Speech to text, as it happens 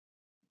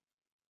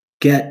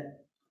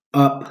Get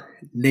Up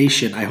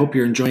Nation. I hope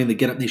you're enjoying the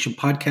Get Up Nation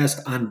podcast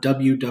on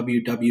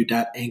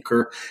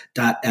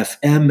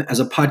www.anchor.fm.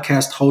 As a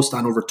podcast host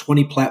on over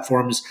 20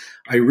 platforms,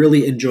 I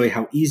really enjoy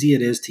how easy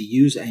it is to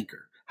use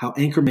Anchor, how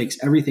Anchor makes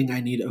everything I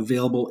need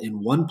available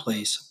in one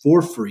place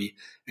for free,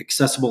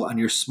 accessible on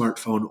your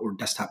smartphone or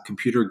desktop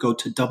computer. Go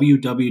to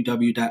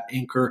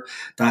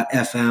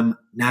www.anchor.fm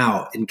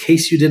now. In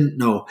case you didn't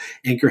know,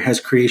 Anchor has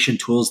creation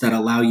tools that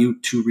allow you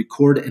to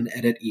record and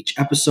edit each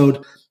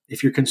episode.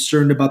 If you're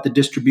concerned about the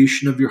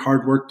distribution of your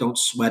hard work, don't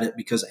sweat it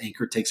because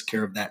Anchor takes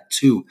care of that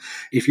too.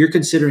 If you're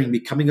considering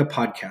becoming a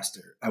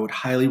podcaster, I would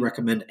highly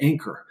recommend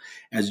Anchor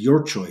as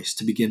your choice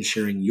to begin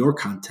sharing your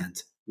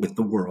content with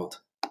the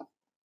world.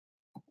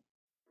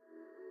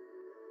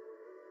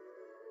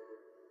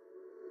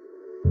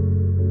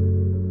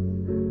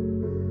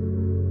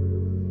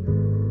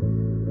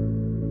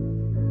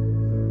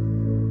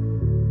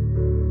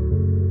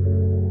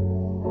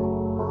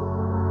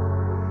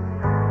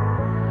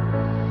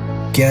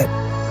 Get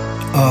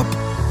Up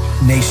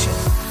Nation.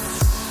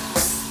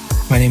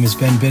 My name is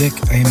Ben Biddick.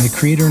 I am the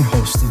creator and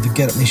host of the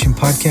Get Up Nation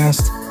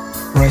podcast,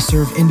 where I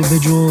serve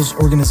individuals,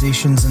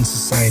 organizations, and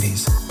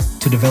societies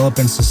to develop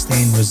and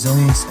sustain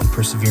resilience and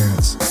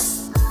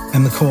perseverance.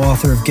 I'm the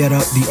co-author of Get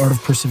Up, The Art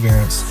of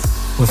Perseverance,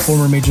 with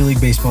former Major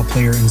League Baseball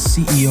player and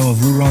CEO of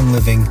Luron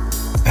Living,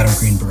 Adam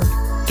Greenberg.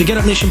 The Get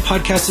Up Nation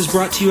podcast is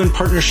brought to you in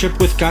partnership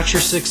with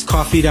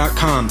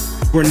GotYourSixCoffee.com,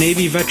 where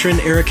Navy veteran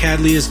Eric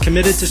Hadley is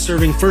committed to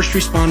serving first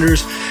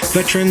responders,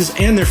 veterans,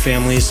 and their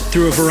families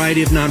through a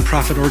variety of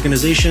nonprofit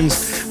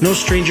organizations. No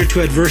stranger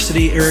to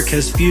adversity, Eric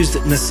has fused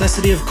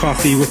necessity of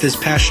coffee with his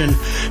passion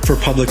for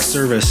public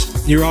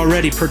service. You're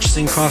already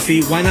purchasing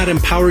coffee. Why not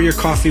empower your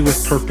coffee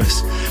with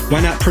purpose? Why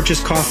not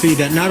purchase coffee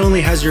that not only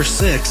has your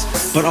six,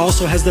 but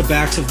also has the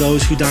backs of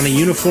those who don a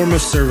uniform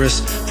of service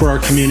for our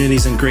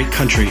communities and great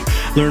country?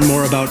 Learn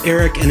more about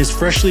Eric and his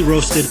freshly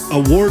roasted,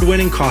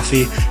 award-winning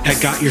coffee at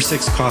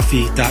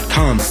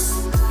GotYourSixCoffee.com.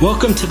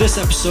 Welcome to this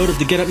episode of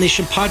the Get Up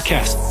Nation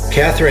podcast.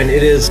 Catherine,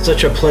 it is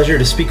such a pleasure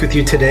to speak with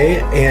you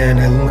today, and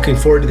I'm looking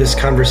forward to this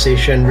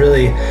conversation.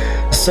 Really,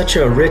 such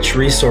a rich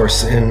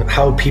resource in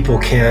how people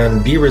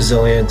can be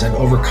resilient and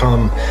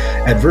overcome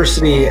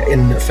adversity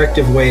in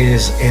effective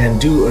ways and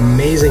do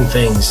amazing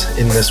things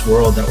in this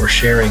world that we're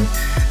sharing.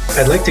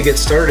 I'd like to get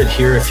started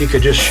here. If you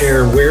could just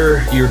share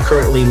where you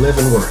currently live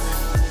and work.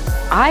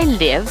 I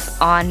live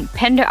on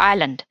Pender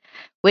Island,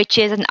 which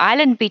is an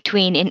island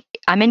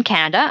I'm in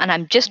Canada, and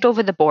I'm just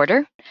over the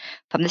border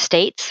from the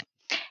States.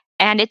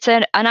 And it's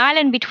an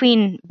island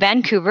between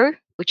Vancouver,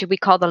 which we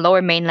call the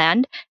Lower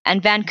Mainland,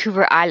 and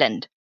Vancouver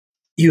Island.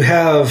 You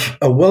have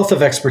a wealth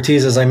of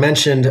expertise, as I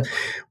mentioned.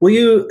 Will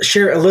you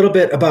share a little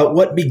bit about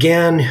what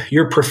began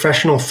your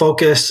professional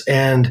focus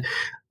and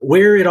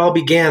where it all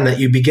began, that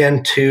you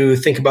began to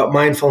think about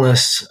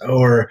mindfulness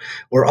or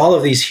all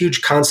of these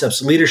huge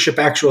concepts, leadership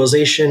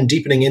actualization,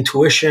 deepening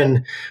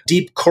intuition,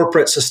 deep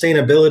corporate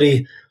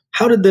sustainability?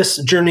 How did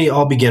this journey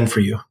all begin for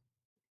you?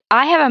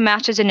 I have a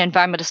master's in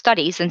environmental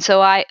studies, and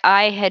so I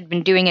had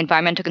been doing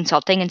environmental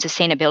consulting and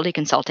sustainability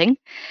consulting.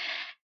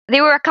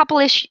 There were a couple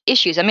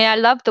issues. I mean, I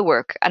loved the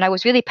work, and I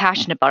was really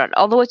passionate about it,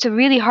 although it's a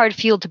really hard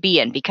field to be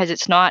in because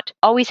it's not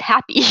always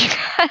happy.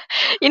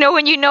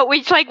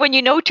 It's like when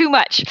you know too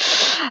much.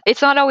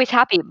 It's not always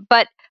happy.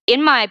 But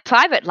in my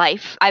private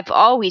life, I've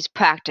always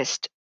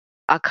practiced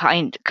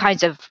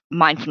kinds of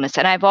mindfulness,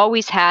 and I've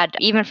always had,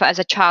 as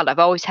a child, I've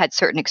always had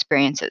certain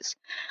experiences.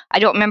 I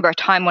don't remember a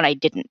time when I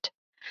didn't.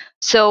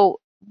 So,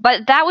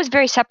 but that was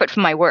very separate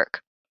from my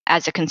work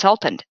as a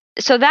consultant.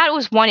 So that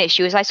was one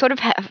issue. Is I sort of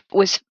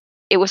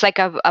it was like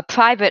a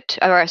private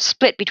or a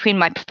split between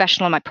my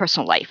professional and my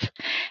personal life.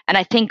 And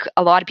I think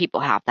a lot of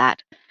people have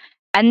that.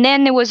 And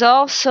then there was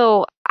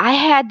also, I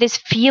had this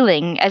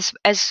feeling as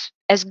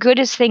good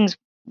as things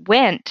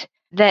went,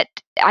 that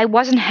I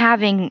wasn't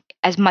having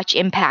as much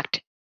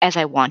impact as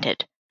I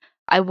wanted.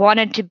 I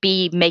wanted to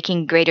be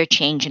making greater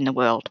change in the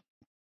world.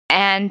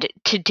 And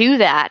to do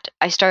that,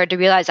 I started to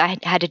realize I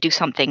had to do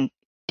something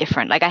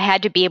different. Like I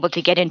had to be able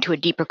to get into a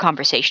deeper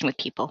conversation with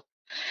people.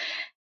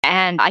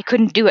 And I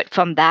couldn't do it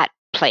from that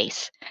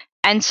place.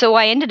 And so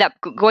I ended up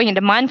going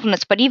into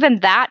mindfulness. But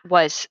even that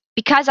was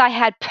because I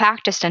had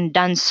practiced and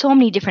done so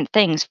many different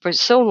things for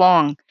so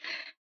long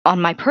on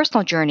my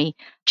personal journey.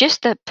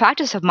 Just the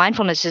practice of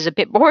mindfulness is a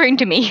bit boring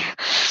to me.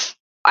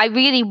 I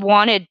really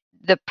wanted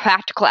the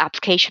practical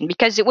application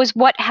because it was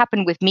what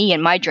happened with me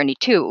in my journey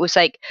too. It was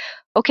like,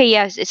 okay,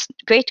 yes, it's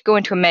great to go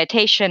into a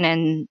meditation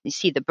and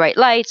see the bright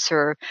lights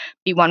or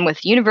be one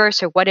with the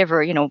universe or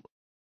whatever,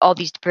 all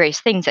these various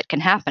things that can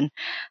happen.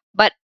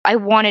 But I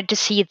wanted to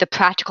see the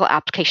practical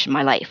application in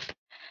my life.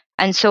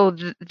 And so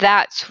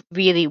that's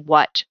really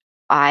what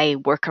I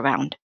work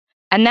around.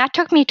 And that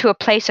took me to a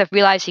place of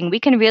realizing we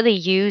can really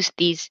use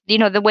these,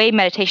 the way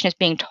meditation is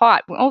being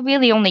taught, we're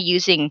really only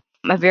using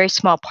a very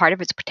small part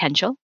of its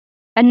potential.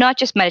 And not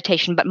just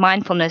meditation, but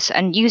mindfulness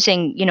and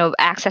using,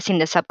 accessing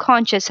the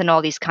subconscious and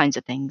all these kinds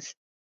of things.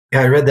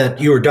 Yeah, I read that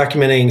you were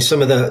documenting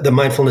some of the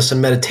mindfulness and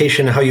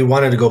meditation, how you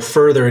wanted to go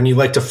further, and you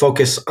like to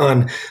focus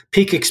on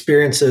peak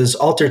experiences,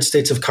 altered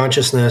states of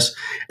consciousness,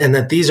 and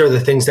that these are the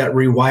things that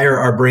rewire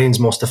our brains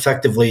most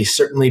effectively.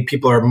 Certainly,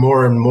 people are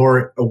more and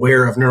more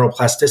aware of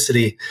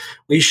neuroplasticity.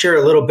 Will you share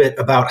a little bit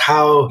about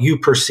how you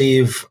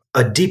perceive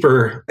a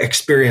deeper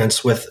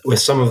experience with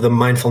some of the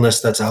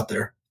mindfulness that's out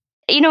there?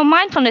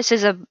 Mindfulness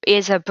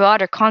is a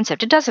broader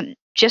concept. It doesn't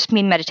just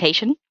mean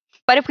meditation.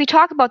 But if we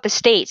talk about the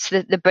states,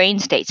 the brain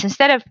states,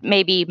 instead of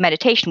maybe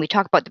meditation, we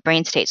talk about the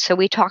brain states. So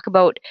we talk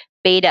about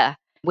beta,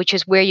 which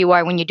is where you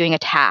are when you're doing a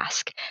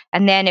task.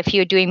 And then if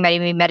you're doing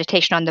maybe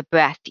meditation on the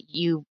breath,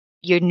 you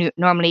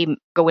normally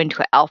go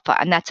into alpha,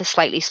 and that's a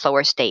slightly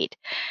slower state.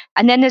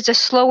 And then there's a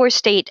slower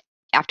state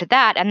after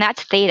that, and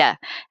that's theta.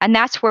 And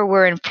that's where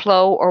we're in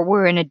flow or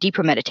we're in a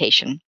deeper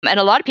meditation. And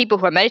a lot of people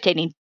who are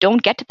meditating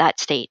don't get to that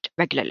state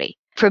regularly.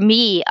 For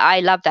me, I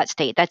love that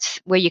state.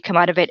 That's where you come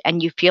out of it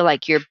and you feel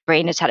like your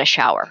brain has had a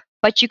shower.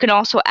 But you can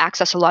also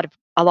access a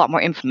lot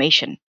more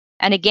information.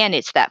 And again,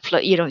 it's that flow,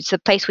 it's the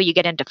place where you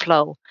get into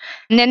flow.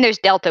 And then there's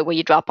delta where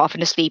you drop off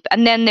into sleep.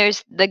 And then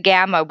there's the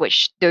gamma,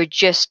 which they're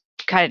just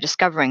kind of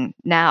discovering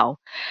now.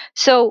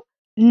 So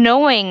just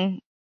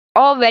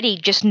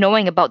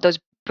knowing about those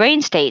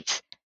brain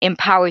states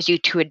empowers you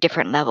to a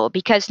different level,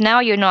 because now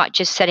you're not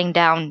just sitting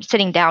down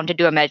to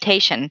do a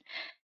meditation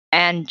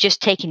and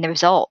just taking the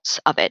results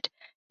of it.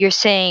 You're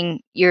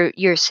saying,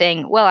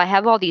 well, I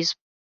have all these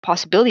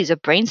possibilities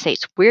of brain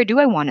states. Where do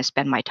I want to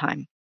spend my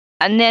time?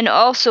 And then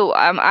also,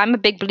 I'm a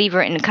big believer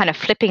in kind of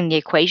flipping the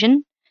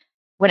equation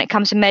when it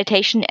comes to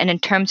meditation, and in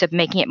terms of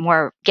getting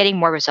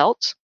more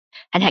results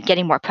and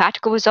getting more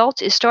practical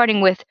results, is starting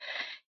with,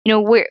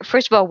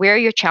 first of all, where are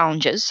your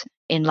challenges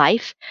in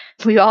life?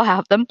 We all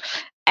have them.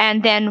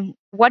 And then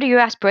what are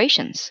your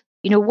aspirations?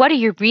 What are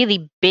your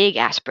really big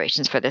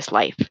aspirations for this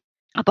life,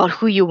 about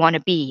who you want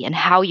to be and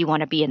how you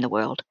want to be in the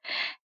world?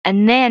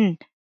 And then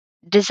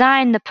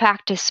design the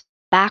practice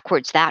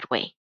backwards that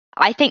way.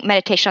 I think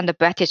meditation on the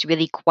breath is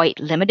really quite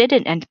limited,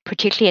 and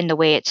particularly in the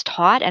way it's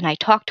taught. And I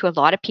talk to a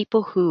lot of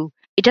people who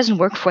it doesn't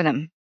work for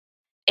them.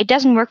 It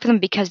doesn't work for them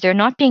because they're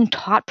not being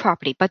taught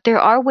properly, but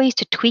there are ways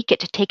to tweak it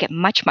to take it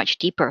much, much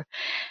deeper.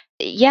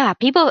 Yeah,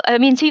 people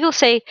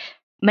say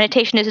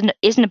meditation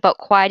isn't about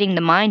quieting the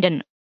mind,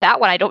 and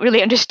that one I don't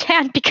really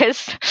understand,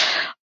 because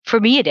for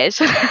me it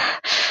is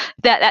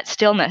that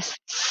stillness.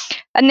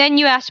 And then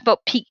you asked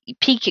about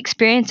peak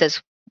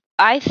experiences.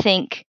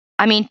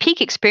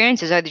 Peak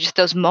experiences are just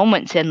those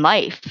moments in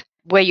life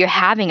where you're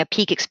having a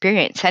peak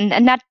experience,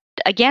 and that,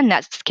 again,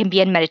 that can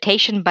be in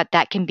meditation, but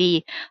that can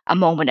be a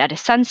moment at a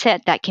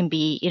sunset, that can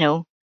be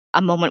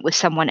a moment with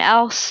someone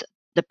else,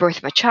 the birth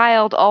of a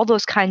child, all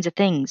those kinds of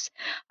things,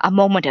 a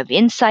moment of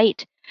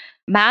insight.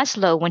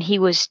 Maslow, when he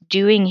was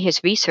doing his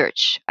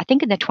research, I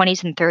think in the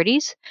 20s and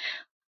 30s,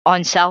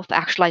 on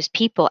self-actualized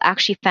people,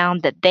 actually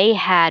found that they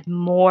had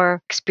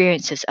more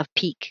experiences of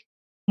peak,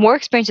 more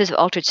experiences of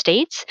altered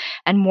states,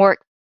 and more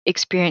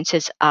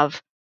experiences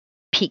of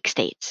peak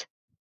states.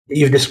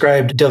 You've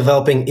described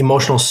developing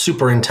emotional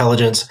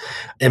superintelligence,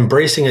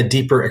 embracing a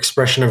deeper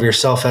expression of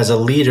yourself as a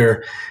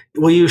leader.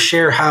 Will you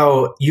share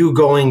how you,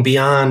 going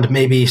beyond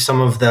maybe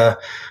some of the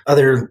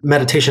other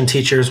meditation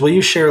teachers, will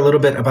you share a little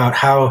bit about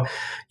how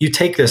you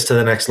take this to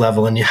the next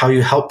level and how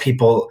you help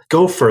people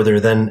go further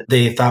than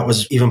they thought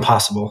was even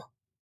possible?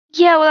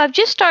 Yeah, well, I've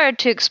just started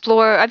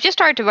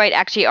to write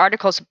actually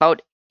articles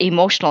about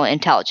emotional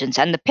intelligence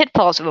and the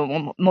pitfalls of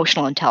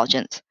emotional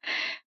intelligence,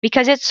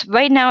 because it's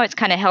right now it's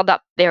kind of held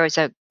up there as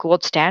a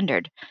gold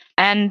standard.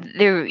 And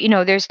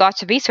there's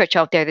lots of research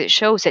out there that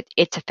shows that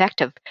it's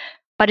effective,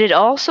 but it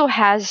also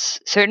has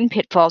certain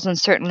pitfalls and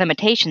certain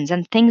limitations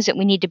and things that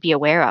we need to be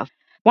aware of.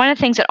 One of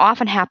the things that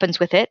often happens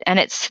with it, and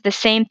it's the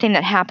same thing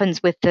that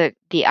happens with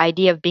the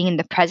idea of being in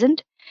the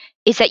present,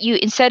 is that you,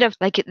 instead of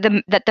like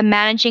the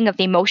managing of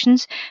the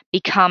emotions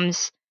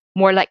becomes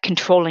more like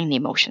controlling the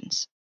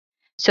emotions.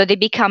 So they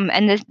become,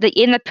 and the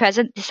in the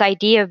present, this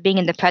idea of being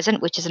in the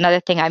present, which is another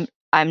thing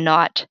I'm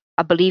not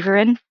a believer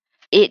in.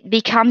 It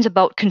becomes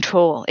about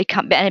control.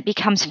 And it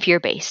becomes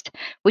fear-based,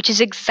 which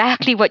is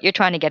exactly what you're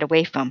trying to get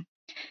away from.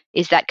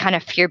 Is that kind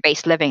of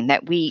fear-based living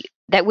that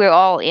we're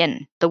all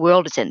in. The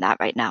world is in that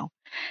right now.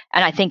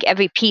 And I think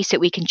every piece that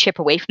we can chip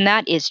away from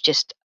that is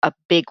just a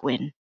big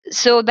win.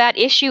 So that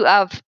issue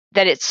of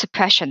that it's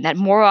suppression, that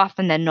more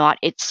often than not,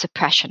 it's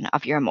suppression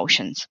of your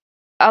emotions.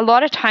 A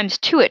lot of times,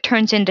 too, it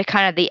turns into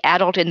kind of the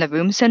adult in the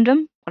room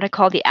syndrome, what I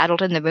call the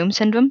adult in the room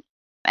syndrome.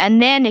 And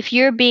then if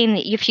you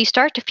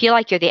start to feel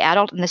like you're the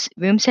adult in this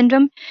room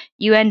syndrome,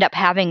 you end up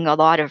having a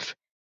lot of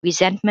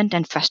resentment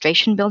and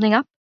frustration building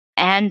up.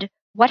 And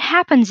what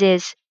happens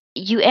is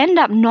you end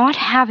up not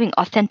having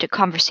authentic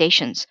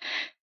conversations.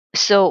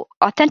 So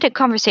authentic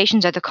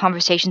conversations are the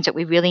conversations that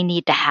we really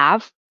need to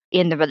have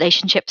in the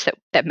relationships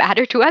that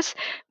matter to us,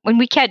 when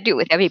we can't do it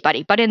with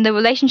everybody. But in the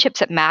relationships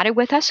that matter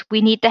with us,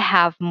 we need to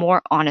have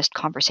more honest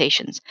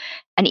conversations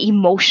and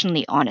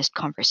emotionally honest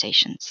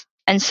conversations.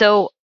 And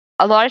so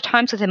a lot of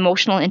times with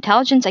emotional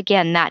intelligence,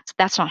 again,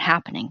 that's not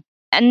happening.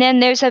 And then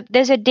there's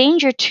a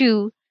danger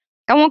too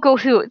I won't go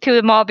through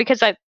them all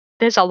because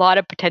there's a lot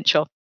of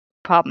potential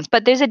problems.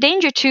 But there's a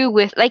danger too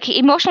with like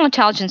emotional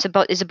intelligence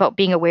is about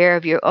being aware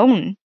of your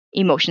own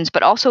emotions,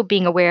 but also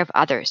being aware of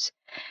others.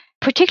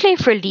 Particularly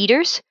for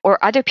leaders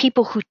or other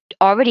people who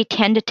already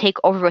tend to take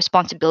over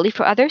responsibility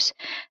for others,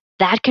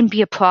 that can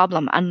be a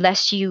problem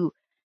unless you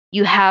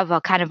have a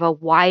kind of a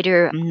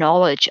wider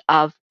knowledge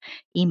of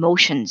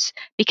emotions,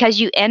 because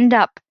you end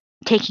up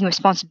taking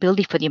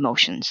responsibility for the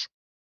emotions,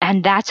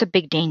 and that's a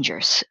big danger.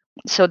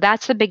 So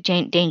that's the big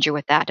danger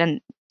with that,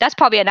 and that's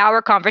probably an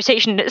hour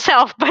conversation in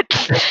itself, but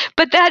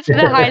that's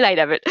the highlight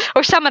of it,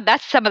 or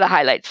that's some of the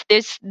highlights.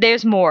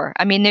 There's more.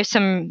 I mean, there's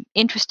some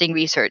interesting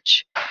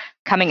research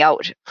coming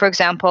out. For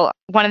example,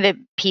 one of the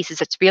pieces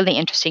that's really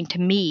interesting to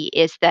me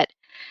is that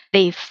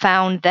they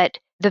found that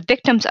the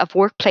victims of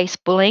workplace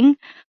bullying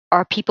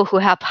are people who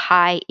have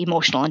high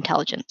emotional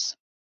intelligence.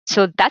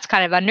 So that's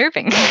kind of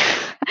unnerving.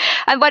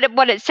 And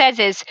what it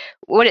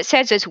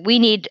says is we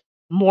need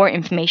more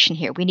information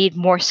here. We need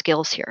more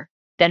skills here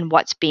than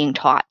what's being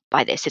taught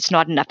by this. It's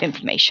not enough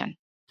information.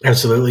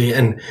 Absolutely.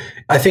 And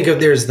I think if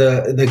there's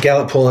the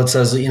Gallup poll, it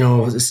says,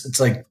 it's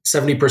like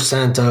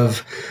 70%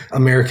 of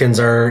Americans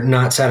are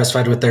not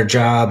satisfied with their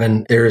job.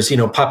 And there's,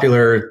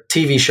 popular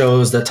TV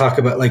shows that talk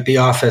about, like The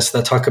Office,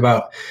 that talk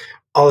about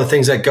all the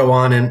things that go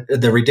on and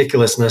the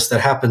ridiculousness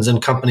that happens in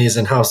companies,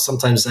 and how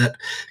sometimes that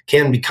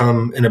can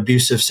become an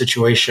abusive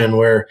situation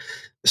where,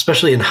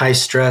 especially in high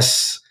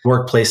stress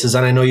workplaces.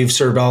 And I know you've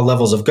served all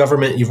levels of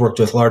government. You've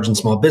worked with large and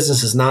small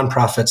businesses,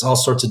 nonprofits, all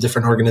sorts of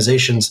different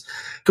organizations.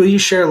 Could you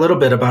share a little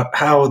bit about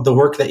how the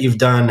work that you've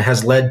done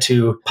has led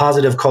to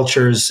positive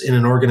cultures in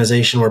an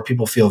organization where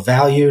people feel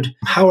valued?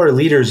 How are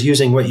leaders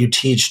using what you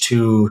teach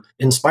to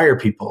inspire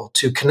people,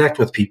 to connect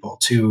with people,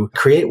 to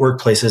create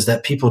workplaces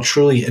that people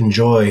truly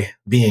enjoy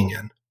being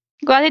in?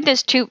 Well, I think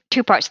there's two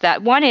parts to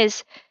that. One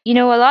is, a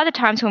lot of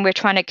times when we're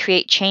trying to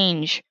create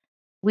change,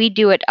 we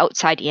do it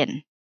outside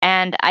in.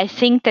 And I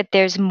think that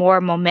there's more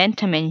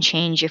momentum in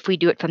change if we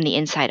do it from the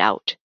inside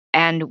out.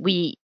 And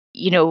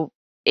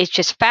it's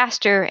just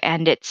faster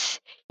and it's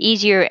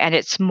easier and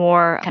it's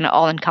more kind of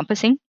all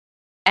encompassing.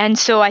 And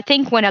so I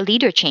think when a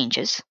leader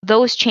changes,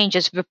 those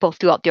changes ripple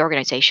throughout the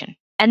organization.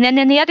 And then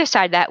on the other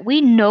side of that,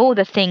 we know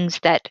the things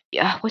that,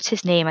 what's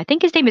his name? I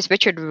think his name is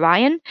Richard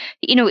Ryan.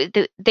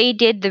 They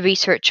did the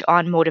research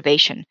on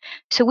motivation.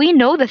 So we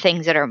know the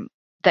things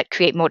that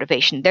create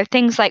motivation. They're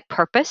things like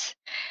purpose.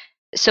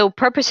 So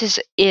purpose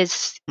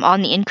is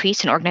on the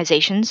increase in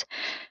organizations.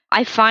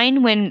 I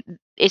find when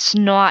it's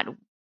not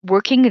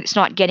working, it's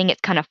not getting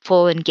its kind of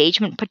full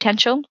engagement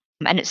potential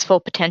and its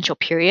full potential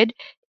period,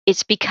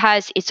 it's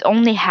because it's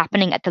only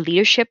happening at the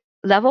leadership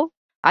level,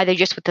 either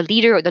just with the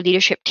leader or the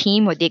leadership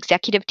team or the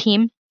executive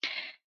team,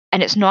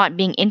 and it's not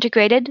being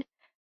integrated.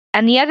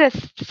 And the other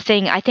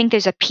thing, I think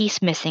there's a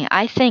piece missing.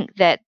 I think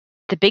that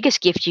the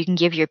biggest gift you can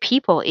give your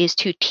people is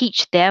to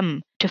teach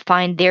them to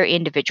find their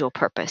individual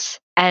purpose.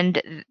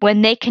 And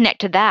when they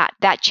connect to that,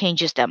 that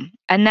changes them.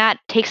 And that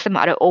takes them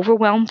out of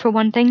overwhelm, for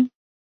one thing.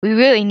 We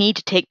really need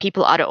to take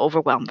people out of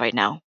overwhelm right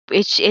now.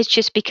 It's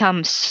just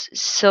become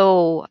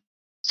so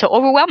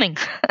overwhelming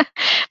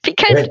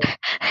because,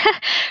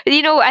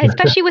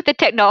 especially with the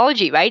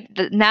technology, right?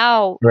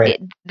 Now, Right.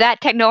 that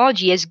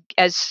technology is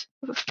as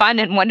fun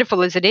and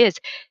wonderful as it is,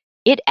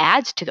 it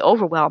adds to the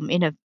overwhelm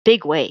in a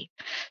big way.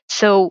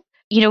 So,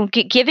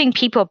 giving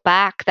people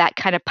back that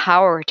kind of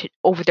power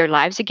over their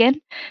lives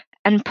again.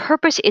 And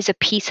purpose is a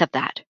piece of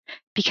that,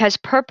 because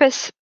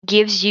purpose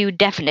gives you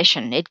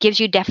definition. It gives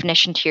you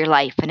definition to your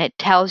life, and it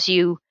tells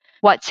you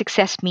what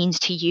success means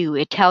to you.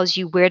 It tells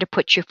you where to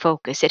put your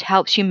focus. It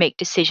helps you make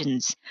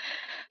decisions.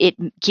 It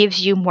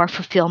gives you more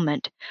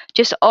fulfillment.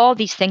 Just all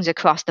these things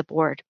across the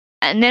board.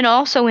 And then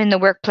also in the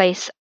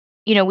workplace,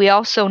 we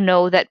also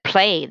know that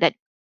that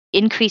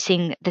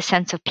increasing the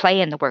sense of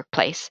play in the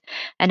workplace.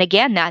 And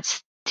again,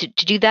 that's to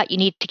do that, you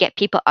need to get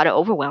people out of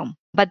overwhelm.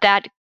 But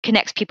that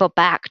connects people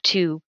back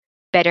to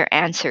better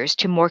answers,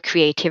 to more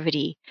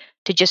creativity,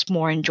 to just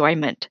more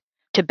enjoyment,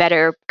 to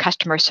better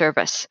customer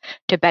service,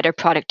 to better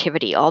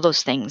productivity, all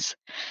those things.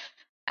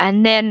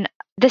 And then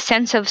the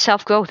sense of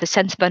self-growth, the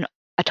sense of an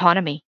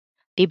autonomy,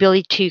 the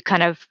ability to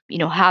kind of,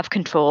 have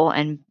control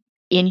and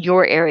in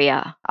your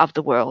area of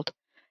the world,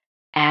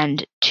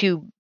 and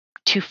to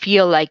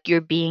feel like you're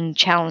being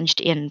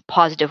challenged in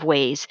positive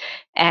ways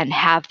and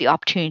have the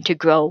opportunity to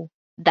grow.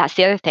 That's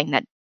the other thing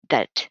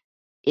that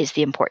is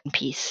the important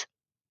piece.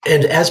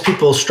 And as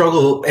people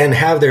struggle and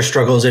have their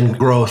struggles in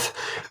growth,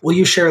 will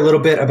you share a little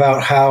bit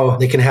about how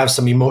they can have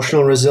some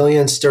emotional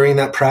resilience during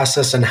that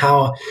process, and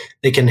how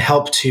they can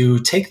help to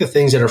take the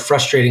things that are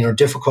frustrating or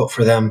difficult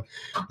for them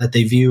that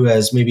they view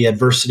as maybe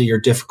adversity or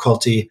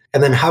difficulty,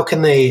 and then how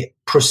can they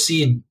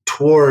proceed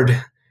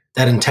toward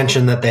that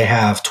intention that they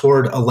have,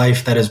 toward a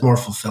life that is more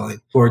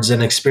fulfilling, towards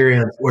an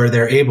experience where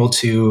they're able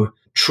to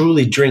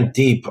truly drink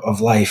deep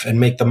of life and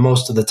make the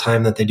most of the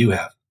time that they do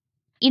have?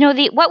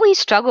 What we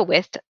struggle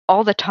with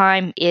all the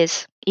time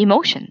is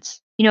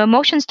emotions.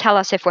 Emotions tell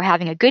us if we're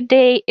having a good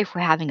day, if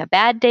we're having a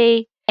bad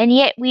day, and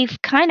yet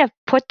we've kind of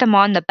put them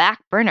on the back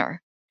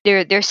burner.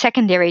 they're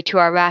secondary to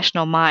our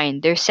rational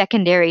mind. They're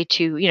secondary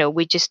to,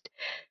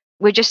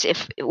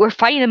 if we're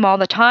fighting them all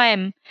the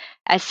time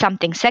as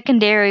something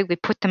secondary. We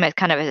put them as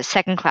kind of as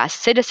second class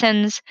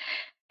citizens.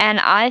 And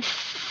I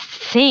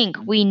think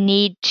we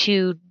need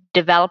to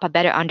develop a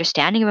better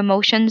understanding of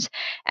emotions,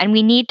 and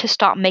we need to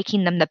stop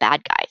making them the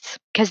bad guys,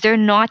 because they're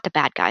not the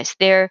bad guys.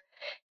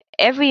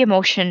 Every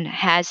emotion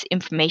has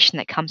information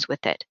that comes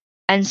with it.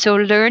 And so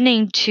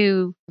learning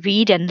to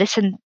read and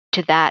listen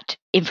to that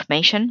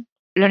information,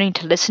 learning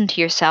to listen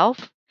to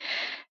yourself,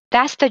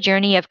 that's the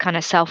journey of kind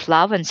of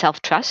self-love and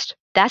self-trust.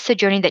 That's the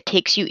journey that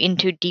takes you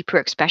into deeper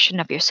expression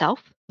of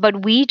yourself.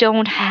 But we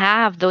don't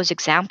have those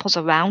examples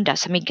around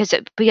us. I mean, because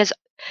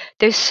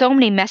there's so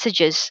many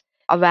messages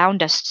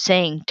around us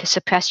saying to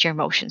suppress your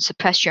emotions,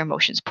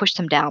 push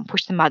them down,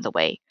 push them out of the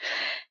way.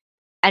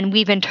 And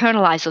we've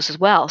internalized those as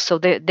well. So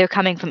they're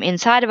coming from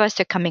inside of us,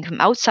 they're coming from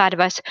outside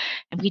of us,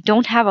 and we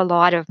don't have a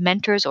lot of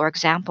mentors or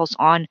examples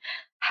on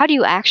how do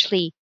you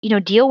actually,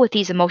 deal with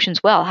these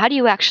emotions well? How do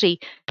you actually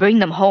bring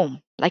them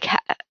home? Like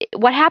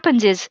what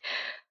happens is,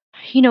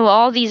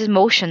 all these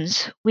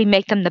emotions, we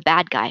make them the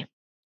bad guy.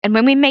 And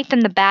when we make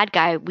them the bad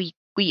guy, we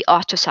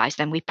ostracize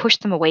them, we push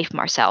them away from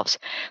ourselves.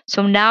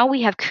 So now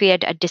we have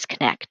created a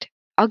disconnect.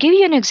 I'll give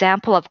you an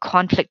example of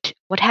conflict,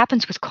 what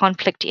happens with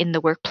conflict in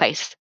the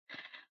workplace.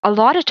 A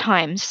lot of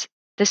times,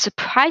 the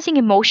surprising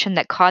emotion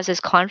that causes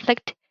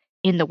conflict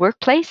in the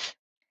workplace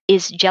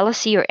is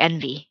jealousy or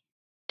envy.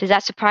 Does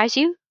that surprise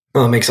you?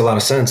 Well, it makes a lot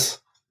of sense.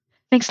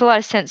 Makes a lot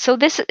of sense. So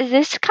this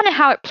is kind of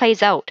how it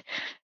plays out.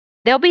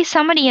 There'll be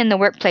somebody in the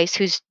workplace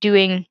who's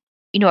doing,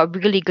 a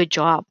really good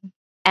job,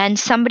 and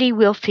somebody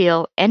will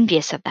feel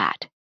envious of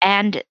that,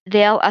 and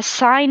they'll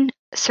assign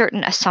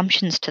certain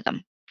assumptions to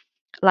them,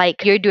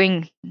 like you're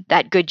doing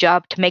that good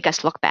job to make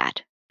us look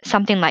bad,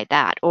 something like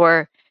that,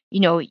 or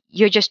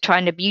you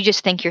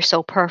just think you're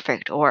so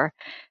perfect, or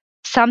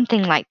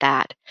something like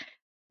that.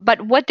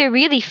 But what they're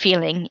really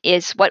feeling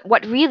is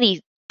what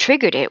really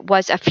triggered it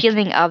was a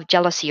feeling of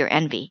jealousy or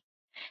envy.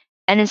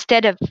 And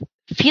instead of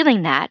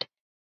feeling that,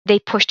 they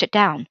pushed it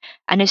down.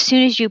 And as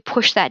soon as you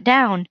push that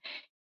down,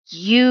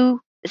 you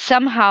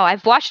somehow,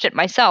 I've watched it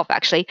myself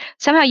actually,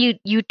 somehow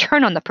you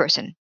turn on the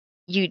person.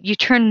 You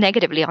turn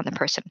negatively on the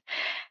person.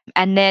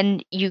 And then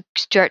you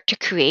start to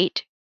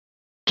create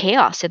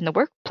chaos in the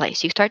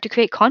workplace. You start to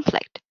create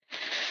conflict.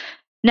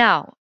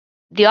 Now,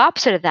 the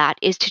opposite of that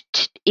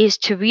is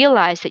to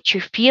realize that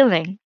you're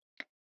feeling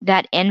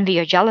that envy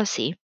or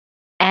jealousy,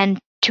 and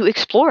to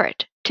explore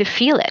it, to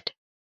feel it.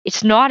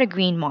 It's not a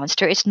green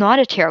monster. It's not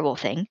a terrible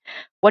thing.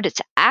 What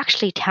it's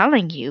actually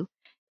telling you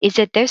is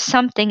that there's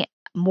something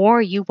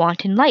more you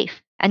want in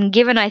life. And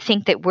given I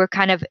think that we're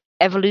kind of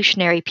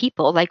evolutionary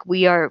people, like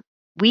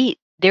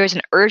there's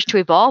an urge to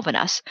evolve in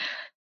us.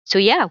 So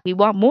yeah, we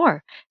want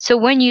more. So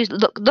when you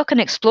look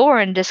and explore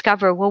and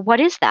discover, well, what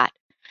is that?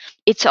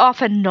 It's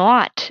often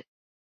not,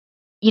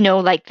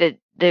 like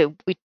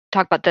we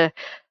talk about the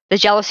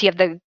jealousy of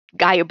the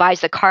guy who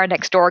buys the car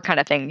next door kind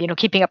of thing,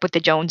 keeping up with the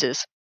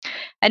Joneses.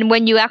 And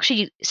when you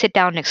actually sit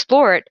down and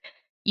explore it,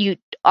 you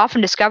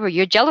often discover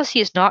your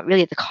jealousy is not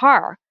really the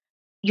car.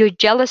 Your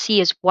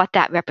jealousy is what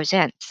that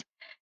represents.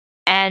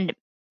 And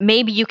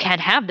maybe you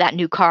can't have that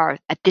new car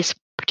at this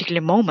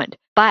particular moment,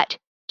 but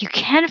you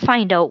can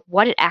find out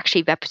what it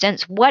actually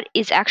represents,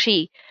 what's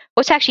actually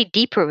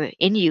deeper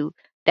in you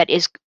that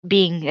is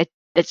being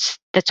that's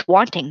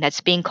wanting,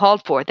 that's being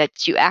called for,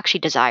 that you actually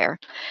desire.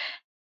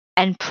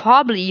 And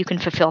probably you can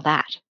fulfill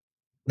that.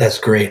 That's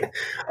great.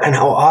 And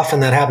how often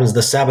that happens,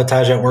 the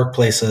sabotage at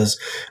workplaces,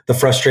 the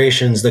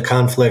frustrations, the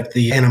conflict,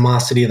 the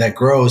animosity that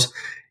grows.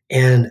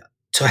 And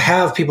to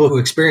have people who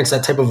experience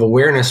that type of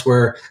awareness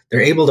where they're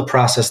able to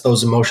process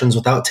those emotions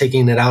without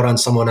taking it out on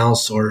someone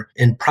else, or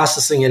in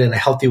processing it in a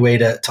healthy way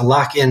to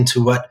lock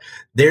into what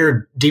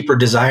their deeper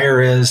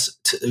desire is,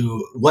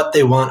 to what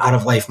they want out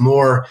of life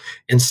more,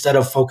 instead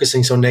of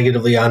focusing so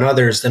negatively on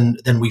others,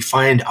 then we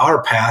find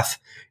our path.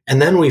 And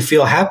then we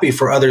feel happy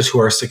for others who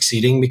are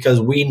succeeding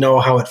because we know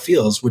how it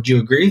feels. Would you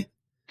agree?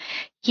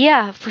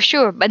 Yeah, for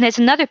sure. And there's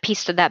another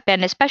piece to that,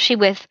 Ben, especially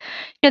with,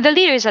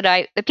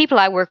 the people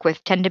I work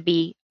with tend to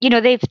be,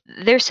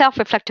 they're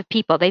self-reflective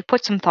people. They've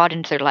put some thought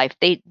into their life.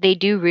 They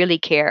do really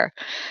care.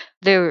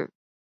 They're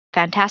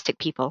fantastic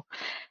people.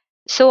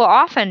 So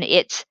often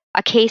it's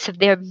a case of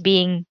their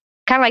being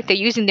kind of like they're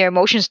using their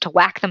emotions to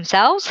whack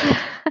themselves.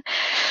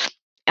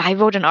 I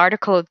wrote an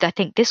article, I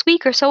think this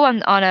week or so,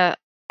 on a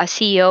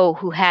CEO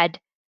who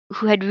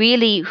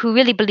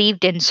really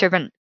believed in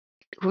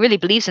who really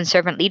believes in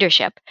servant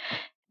leadership.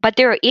 But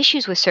there are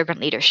issues with servant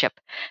leadership.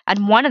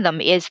 And one of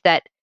them is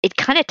that it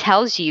kind of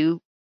tells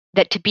you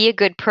that to be a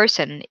good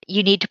person,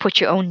 you need to put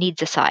your own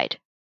needs aside.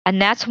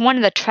 And that's one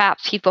of the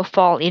traps people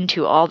fall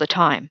into all the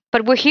time.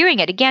 But we're hearing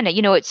it again.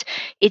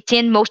 It's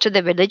in most of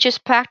the religious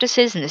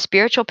practices and the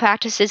spiritual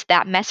practices,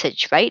 that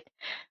message, right?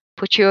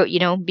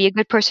 Be a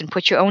good person,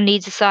 put your own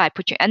needs aside,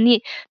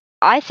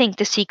 I think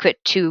the secret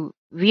to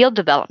real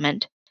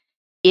development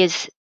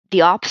is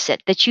the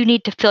opposite, that you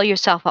need to fill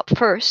yourself up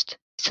first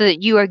so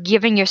that you are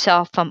giving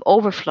yourself from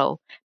overflow.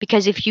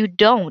 Because if you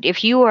don't,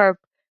 if you are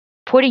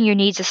putting your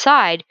needs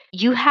aside,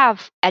 you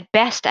have at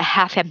best a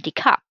half empty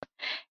cup.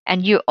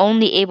 And you're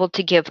only able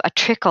to give a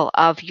trickle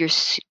of your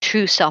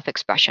true self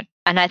expression.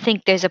 And I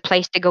think there's a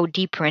place to go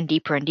deeper and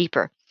deeper and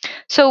deeper.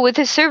 So with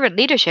his servant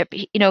leadership,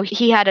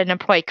 he had an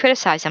employee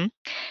criticize him,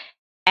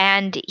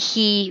 and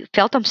he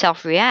felt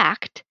himself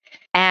react,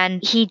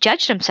 and he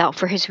judged himself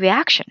for his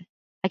reaction.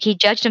 Like, he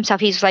judged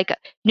himself. He's like,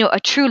 a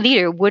true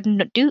leader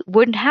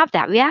wouldn't have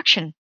that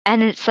reaction.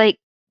 And it's like,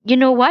 you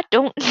know what?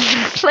 Don't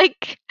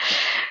like,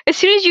 as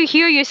soon as you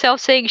hear yourself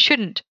saying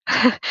shouldn't,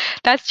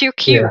 that's your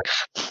cue,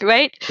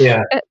 right?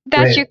 Yeah.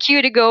 That's your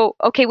cue to go,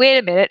 okay, wait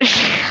a minute.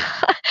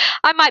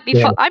 I might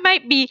be,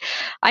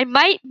 I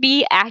might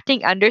be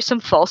acting under some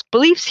false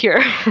beliefs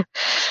here.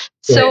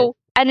 So,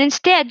 and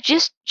instead,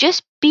 just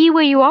be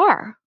where you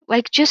are.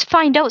 Like, just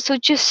find out. So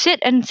just sit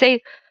and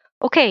say,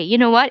 okay, you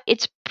know what?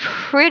 It's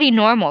pretty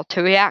normal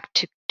to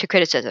react to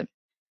criticism.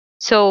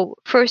 So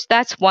first,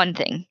 that's one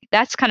thing.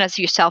 That's kind of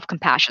your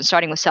self-compassion,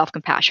 starting with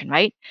self-compassion,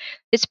 right?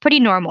 It's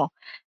pretty normal.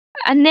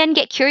 And then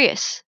get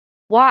curious.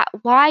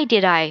 Why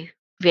did I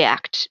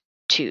react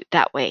to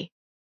that way?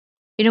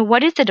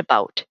 What is it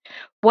about?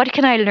 What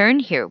can I learn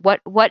here?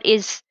 What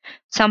is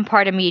some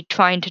part of me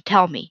trying to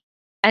tell me?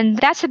 And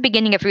that's the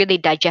beginning of really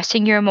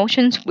digesting your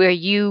emotions, where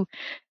you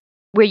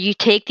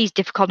take these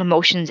difficult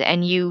emotions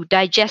and you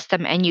digest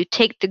them, and you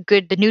take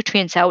the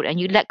nutrients out, and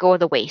you let go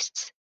of the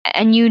wastes.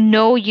 And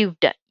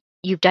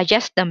you've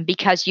digested them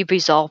because you've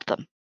resolved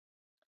them.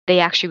 They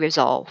actually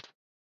resolve.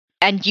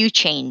 And you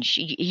change.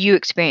 You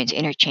experience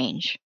inner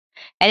change.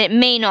 And it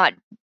may not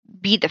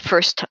be the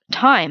first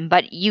time,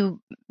 but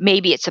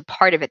maybe it's a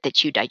part of it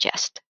that you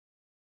digest.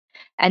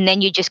 And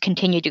then you just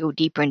continue to go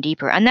deeper and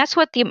deeper. And that's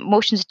what the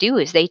emotions do,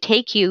 is they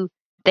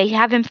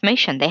have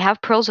information. They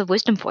have pearls of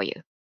wisdom for you.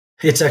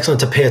 It's excellent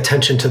to pay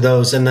attention to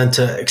those and then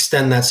to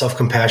extend that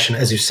self-compassion,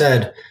 as you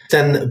said.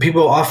 Then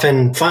people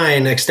often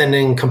find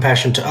extending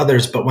compassion to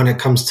others, but when it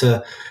comes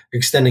to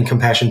extending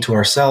compassion to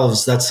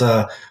ourselves, that's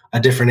a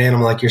different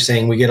animal. Like you're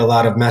saying, we get a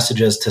lot of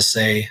messages to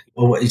say,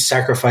 well, you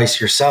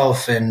sacrifice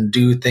yourself and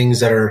do things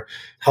that are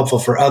helpful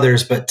for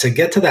others. But to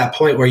get to that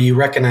point where you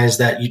recognize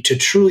that to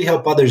truly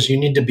help others, you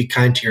need to be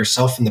kind to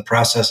yourself in the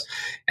process,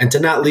 and to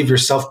not leave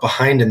yourself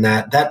behind in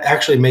that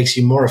actually makes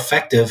you more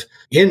effective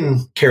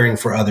in caring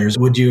for others.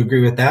 Would you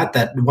agree with that?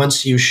 That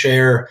once you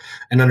share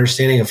an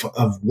understanding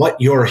of what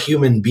your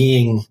human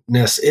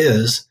beingness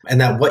is,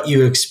 and that what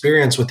you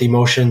experience with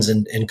emotions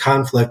and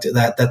conflict,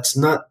 that's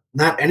not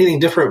anything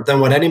different than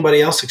what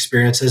anybody else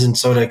experiences. And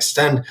so to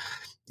extend,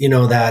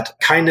 that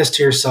kindness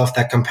to yourself,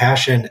 that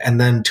compassion,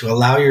 and then to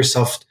allow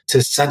yourself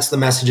to sense the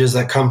messages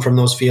that come from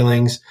those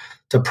feelings,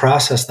 to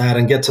process that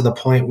and get to the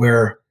point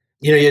where,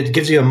 it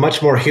gives you a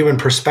much more human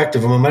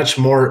perspective, a much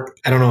more,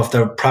 I don't know if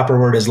the proper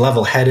word is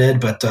level-headed,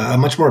 but a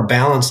much more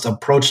balanced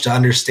approach to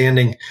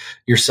understanding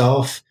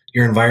yourself,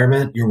 your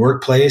environment, your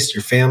workplace,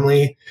 your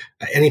family,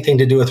 anything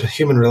to do with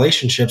human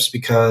relationships,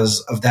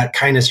 because of that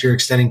kindness you're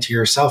extending to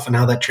yourself and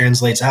how that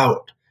translates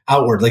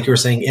outward, like you were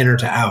saying, inner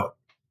to out.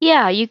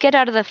 Yeah, you get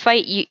out of the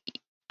fight, you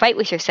fight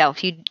with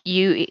yourself.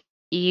 You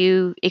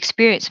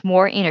experience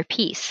more inner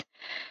peace.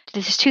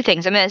 There's two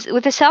things. I mean,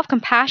 with the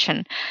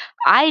self-compassion,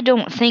 I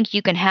don't think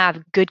you can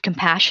have good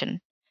compassion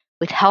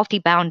with healthy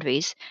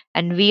boundaries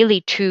and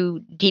really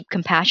true deep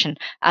compassion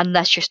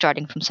unless you're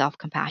starting from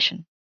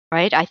self-compassion,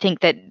 right? I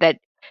think that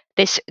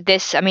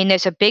this I mean,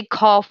 there's a big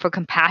call for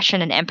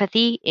compassion and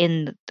empathy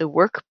in the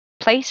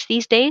workplace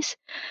these days,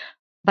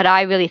 but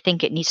I really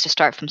think it needs to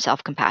start from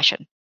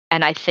self-compassion.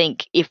 And I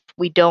think if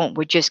we don't,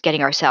 we're just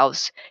getting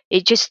ourselves,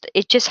 it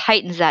just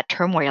heightens that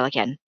turmoil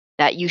again,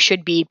 that you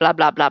should be blah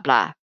blah blah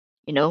blah,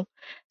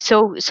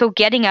 so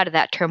getting out of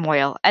that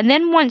turmoil. And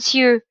then once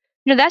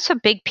that's a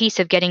big piece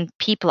of getting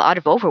people out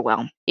of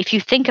overwhelm. If you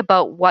think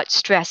about what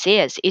stress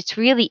is, it's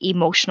really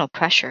emotional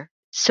pressure.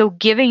 So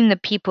giving the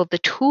people the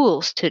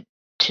tools to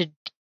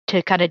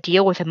kind of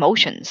deal with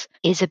emotions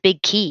is a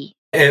big key.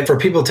 And for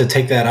people to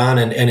take that on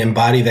and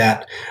embody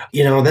that,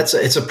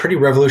 it's a pretty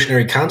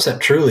revolutionary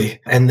concept, truly.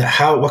 And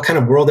what kind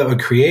of world that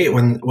would create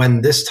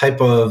when this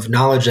type of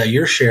knowledge that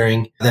you're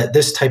sharing, that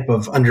this type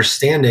of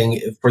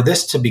understanding, for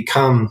this to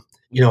become,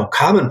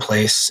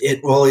 commonplace, it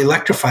will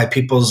electrify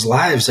people's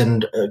lives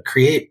and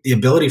create the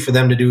ability for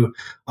them to do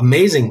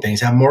amazing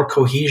things, have more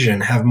cohesion,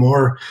 have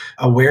more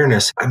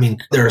awareness. I mean,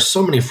 there are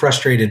so many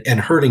frustrated and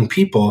hurting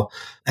people,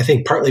 I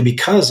think partly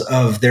because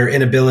of their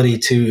inability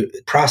to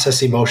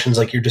process emotions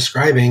like you're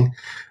describing,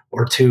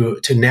 or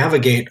to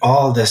navigate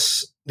all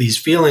these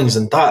feelings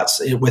and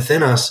thoughts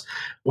within us.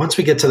 Once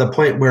we get to the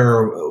point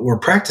where we're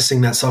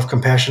practicing that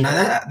self-compassion,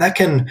 that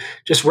can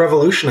just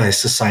revolutionize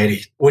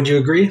society. Would you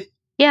agree?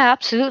 Yeah,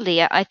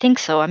 absolutely. I think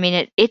so. I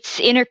mean, it's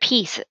inner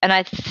peace. And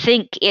I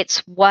think it's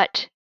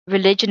what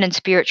religion and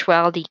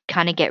spirituality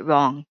kind of get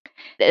wrong.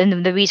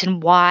 And the reason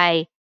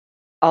why,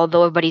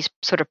 although everybody's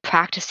sort of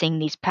practicing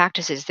these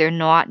practices, they're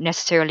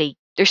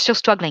still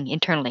struggling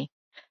internally.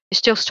 They're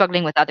still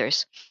struggling with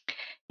others,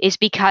 is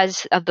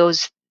because of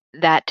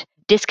that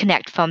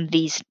disconnect from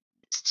these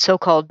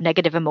so-called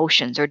negative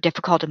emotions or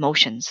difficult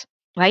emotions,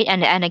 right?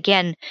 And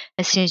again,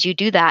 as soon as you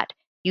do that,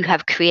 you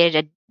have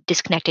created a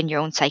disconnect in your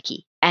own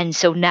psyche. And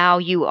so now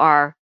you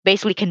are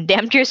basically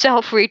condemned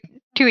yourself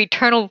to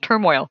eternal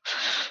turmoil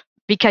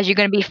because you're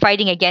going to be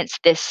fighting against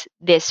this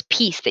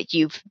piece that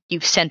you've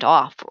sent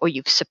off or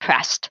you've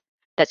suppressed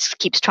that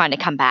keeps trying to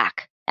come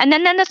back. And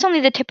then that's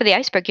only the tip of the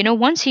iceberg.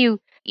 Once you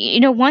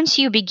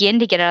begin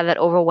to get out of that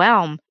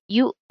overwhelm,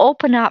 you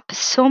open up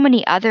so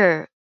many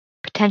other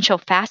potential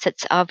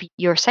facets of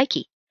your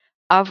psyche,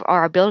 of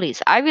our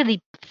abilities. I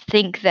really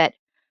think that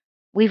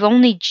we've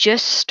only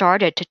just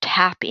started to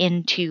tap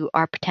into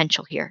our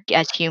potential here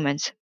as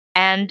humans.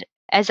 And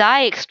as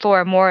I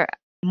explore more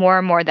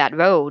and more that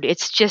road,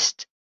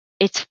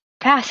 it's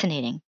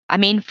fascinating. I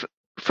mean,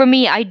 for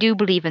me, I do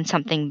believe in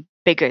something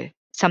bigger,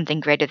 something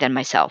greater than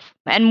myself.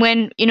 And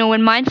when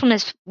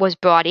mindfulness was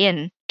brought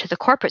in to the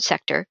corporate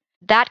sector,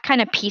 that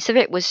kind of piece of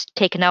it was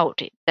taken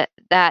out,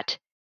 that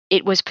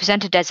it was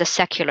presented as a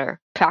secular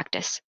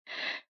practice,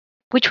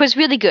 which was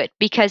really good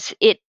because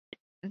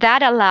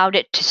that allowed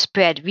it to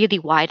spread really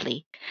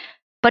widely.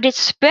 But it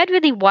spread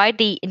really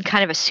widely in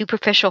kind of a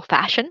superficial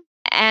fashion.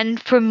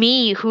 And for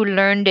me, who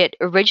learned it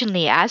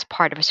originally as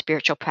part of a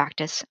spiritual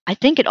practice, I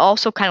think it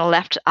also kind of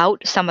left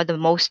out some of the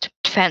most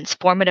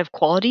transformative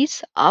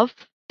qualities of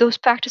those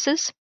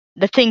practices,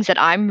 the things that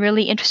I'm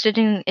really interested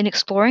in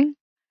exploring,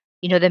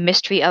 the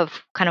mystery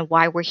of kind of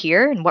why we're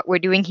here and what we're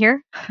doing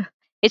here.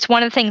 It's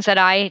one of the things that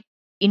I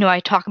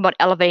talk about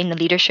elevating the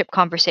leadership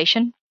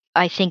conversation.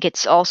 I think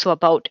it's also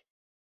about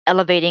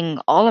elevating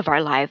all of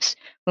our lives.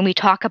 When we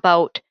talk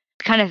about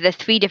kind of the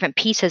three different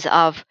pieces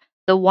of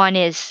the one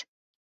is,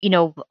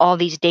 all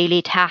these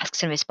daily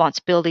tasks and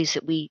responsibilities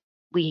that we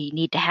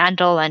need to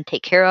handle and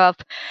take care of,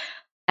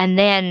 and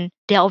then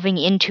delving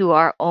into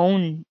our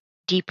own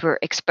deeper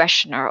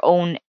expression, our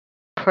own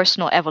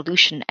personal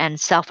evolution and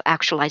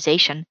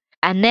self-actualization.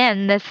 And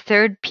then the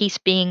third piece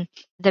being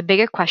the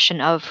bigger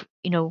question of,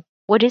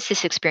 what is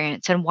this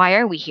experience and why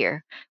are we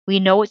here? We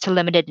know it's a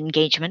limited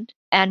engagement.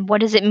 And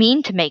what does it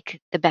mean to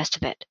make the best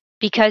of it?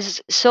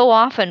 Because so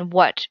often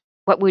what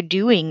we're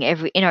doing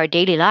in our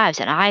daily lives,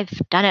 and I've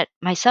done it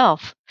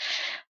myself,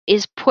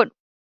 is put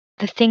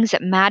the things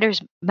that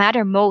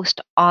matter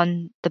most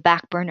on the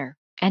back burner.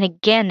 And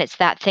again, it's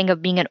that thing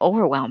of being an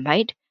overwhelm,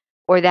 right?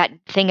 Or that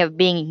thing of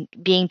being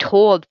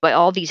told by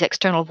all these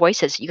external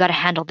voices, you got to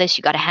handle this,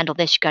 you got to handle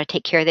this, you got to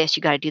take care of this,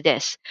 you got to do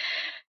this.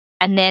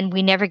 And then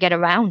we never get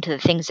around to the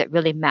things that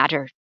really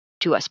matter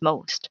to us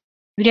most.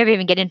 We never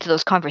even get into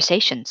those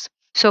conversations.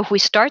 So if we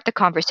start the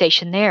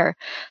conversation there,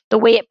 the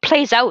way it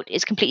plays out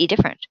is completely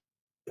different.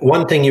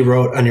 One thing you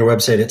wrote on your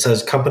website, it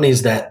says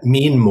companies that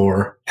mean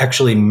more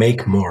actually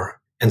make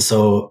more. And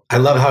so I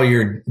love how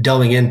you're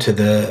delving into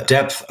the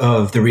depth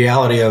of the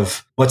reality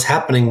of what's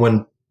happening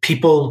when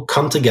people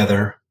come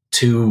together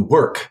to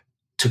work,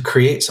 to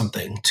create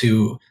something,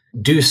 to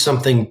do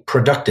something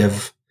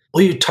productive.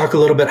 Will you talk a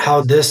little bit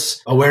how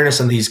this awareness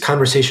and these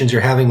conversations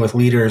you're having with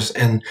leaders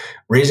and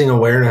raising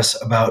awareness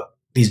about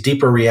these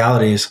deeper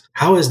realities,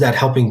 how is that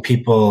helping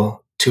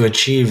people to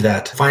achieve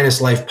that finest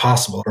life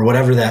possible, or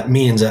whatever that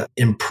means, that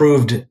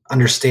improved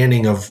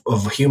understanding of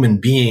human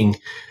being?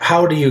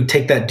 How do you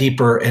take that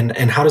deeper, and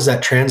how does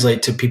that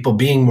translate to people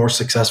being more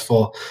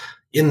successful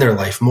in their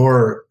life,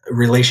 more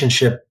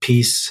relationship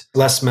peace,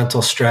 less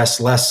mental stress,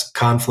 less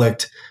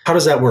conflict? How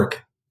does that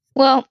work?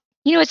 Well,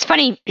 it's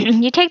funny.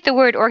 You take the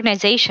word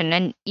organization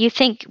and we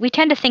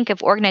tend to think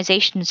of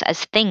organizations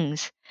as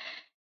things.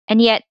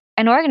 And yet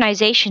an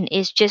organization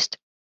is just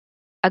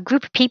a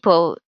group of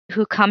people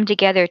who come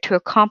together to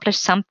accomplish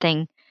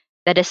something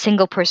that a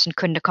single person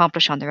couldn't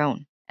accomplish on their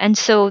own. And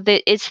so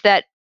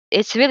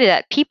it's really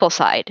that people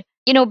side.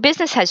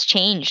 Business has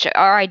changed.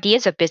 Our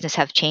ideas of business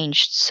have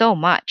changed so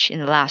much in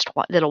the last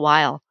little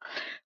while.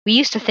 We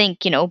used to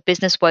think,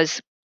 business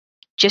was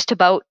just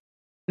about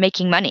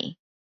making money.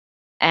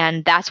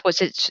 And that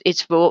was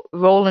its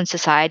role in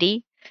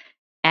society.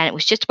 And it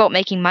was just about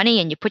making money,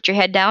 and you put your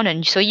head down.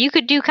 And so you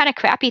could do kind of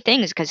crappy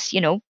things because,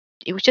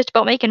 it was just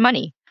about making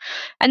money.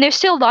 And there's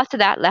still lots of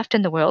that left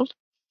in the world.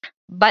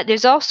 But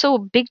there's also a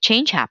big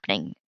change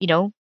happening.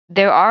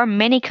 There are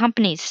many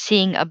companies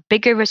seeing a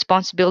bigger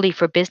responsibility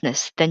for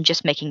business than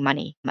just making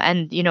money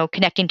and,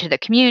 connecting to their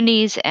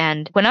communities.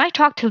 And when I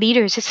talk to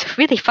leaders, it's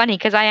really funny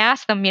because I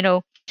ask them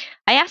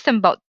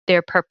about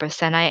their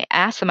purpose, and I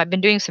ask them, I've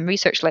been doing some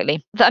research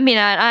lately. I mean,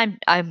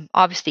 I'm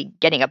obviously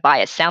getting a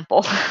biased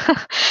sample,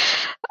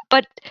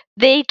 but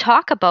they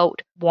talk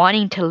about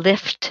wanting to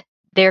lift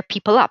their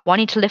people up,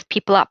 wanting to lift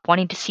people up,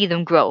 wanting to see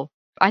them grow.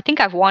 I think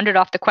I've wandered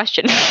off the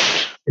question.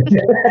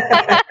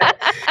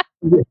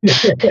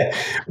 Just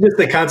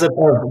the concept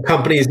of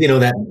companies,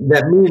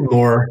 that mean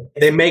more,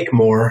 they make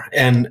more.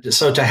 And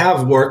so to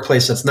have a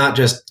workplace that's not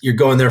just you're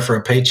going there for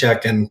a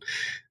paycheck and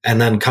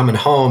then coming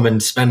home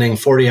and spending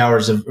 40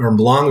 hours or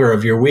longer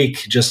of your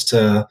week just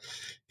to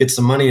get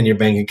some money in your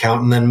bank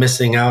account, and then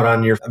missing out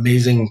on your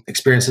amazing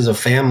experiences of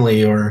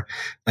family, or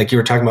like you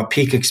were talking about,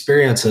 peak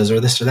experiences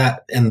or this or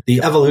that. And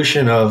the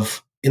evolution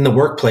of in the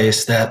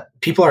workplace that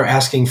people are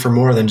asking for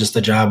more than just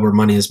a job where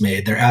money is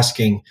made. They're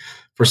asking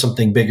for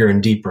something bigger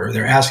and deeper.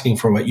 They're asking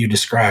for what you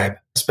describe,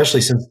 especially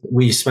since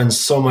we spend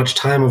so much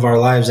time of our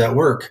lives at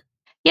work.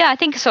 Yeah, I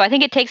think so. I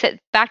think it takes it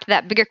back to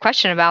that bigger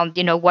question about,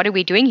 what are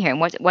we doing here?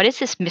 And what is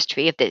this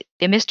mystery of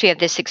the mystery of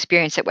this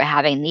experience that we're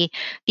having,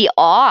 the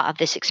awe of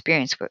this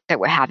experience that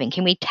we're having?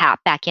 Can we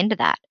tap back into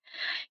that?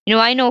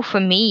 I know for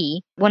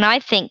me, when I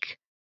think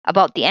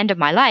about the end of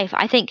my life,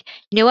 I think,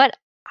 you know what?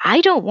 I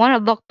don't want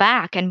to look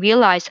back and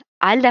realize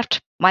I left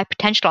my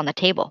potential on the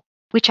table,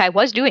 which I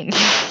was doing,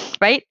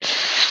 right?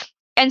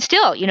 And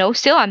still,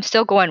 I'm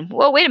still going,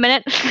 well, wait a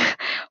minute.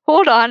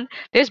 Hold on.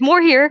 There's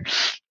more here.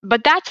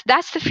 But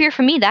that's the fear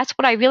for me. That's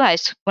what I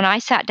realized when I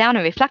sat down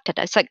and reflected.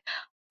 It's like,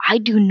 I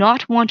do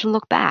not want to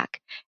look back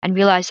and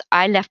realize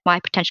I left my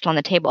potential on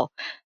the table.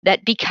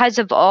 That because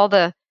of all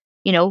the,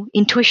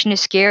 intuition is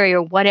scary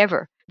or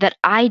whatever, that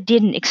I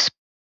didn't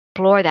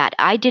explore that.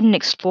 I didn't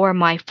explore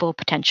my full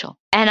potential.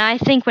 And I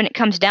think when it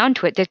comes down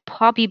to it, there'd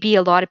probably be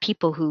a lot of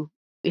people who,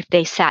 if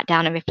they sat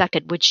down and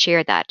reflected, would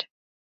share that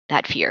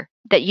fear,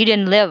 that you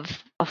didn't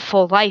live a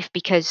full life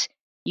because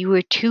you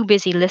were too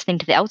busy listening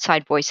to the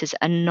outside voices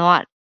and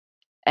not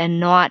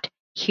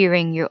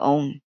hearing your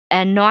own,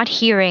 and not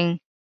hearing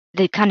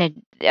the kind of,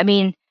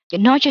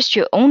 not just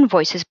your own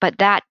voices, but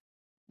that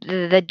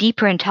the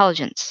deeper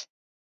intelligence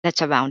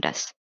that's around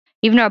us,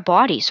 even our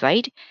bodies,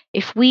 right?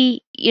 If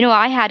we,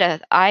 I had a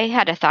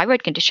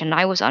thyroid condition.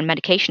 I was on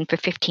medication for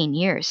 15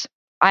 years.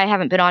 I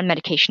haven't been on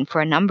medication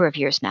for a number of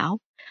years now.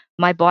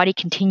 My body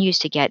continues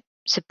to get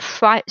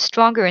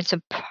stronger in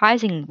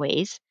surprising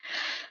ways.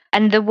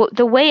 And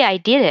the way I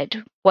did it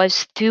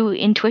was through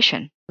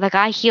intuition. Like,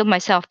 I healed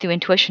myself through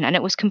intuition, and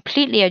it was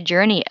completely a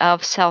journey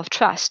of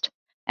self-trust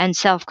and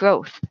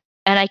self-growth.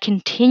 And I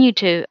continue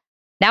to,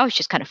 now it's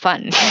just kind of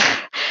fun.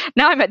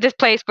 Now I'm at this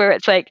place where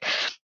it's like,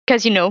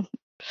 because,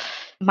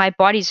 my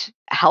body's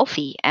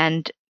healthy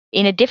and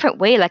in a different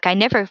way. Like, I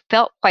never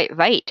felt quite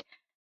right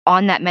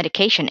on that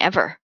medication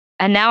ever.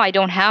 And now I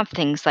don't have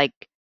things like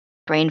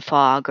brain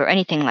fog or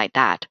anything like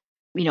that,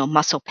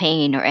 muscle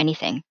pain or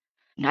anything.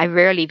 I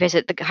rarely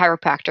visit the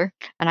chiropractor,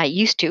 and I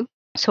used to.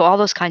 So all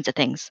those kinds of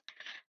things.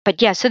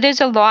 But yeah, so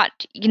there's a lot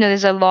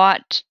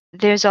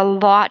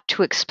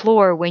to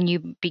explore when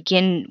you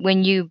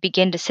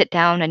begin to sit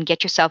down and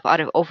get yourself out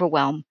of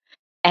overwhelm,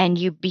 and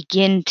you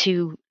begin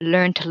to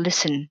learn to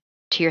listen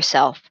to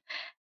yourself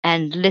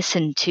and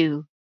listen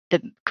to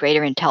the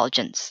greater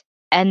intelligence.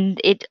 And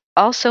it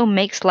also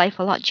makes life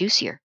a lot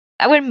juicier.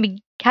 I wouldn't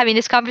be having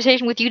this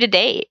conversation with you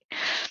today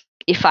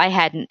if I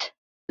hadn't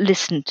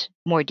listened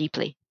more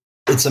deeply.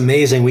 It's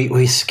amazing.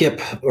 We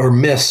skip or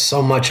miss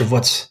so much of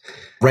what's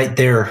right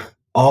there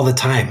all the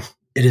time.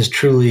 It is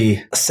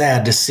truly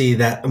sad to see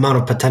that amount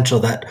of potential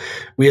that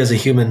we as a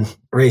human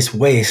race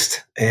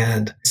waste.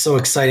 And it's so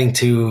exciting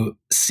to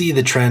see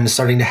the trend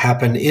starting to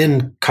happen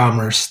in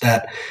commerce,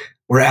 that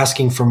we're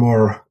asking for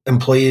more.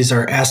 Employees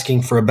are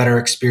asking for a better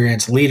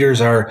experience.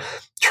 Leaders are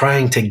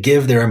trying to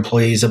give their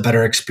employees a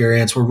better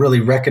experience. We're really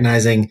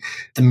recognizing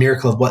the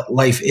miracle of what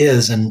life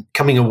is and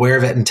becoming aware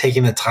of it and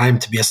taking the time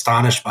to be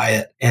astonished by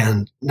it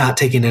and not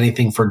taking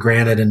anything for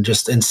granted, and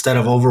just, instead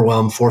of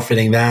overwhelm,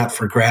 forfeiting that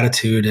for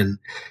gratitude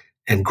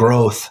and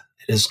growth.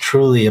 It is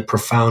truly a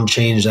profound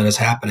change that is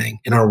happening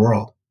in our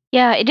world.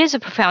 Yeah, it is a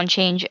profound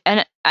change.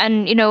 And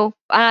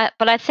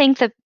but I think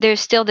that there's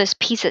still this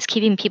piece that's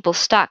keeping people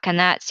stuck. And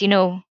that's,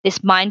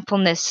 this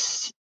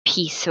mindfulness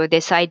piece, or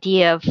this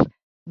idea of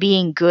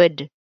being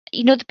good.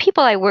 The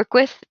people I work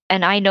with,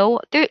 and I know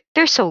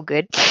they're so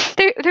good.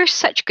 They're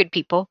such good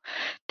people.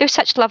 They're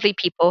such lovely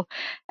people.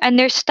 And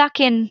they're stuck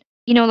in,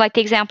 like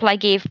the example I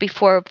gave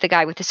before of the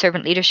guy with the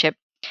servant leadership.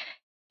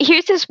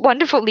 Here's this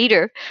wonderful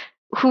leader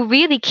who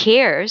really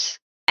cares,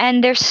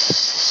 and they're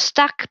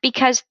stuck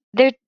because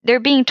they're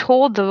being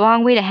told the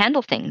wrong way to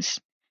handle things.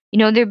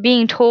 They're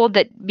being told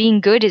that being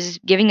good is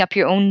giving up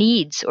your own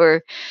needs,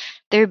 or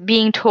they're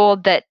being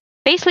told that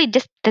basically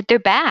that they're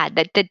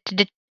bad,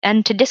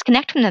 and to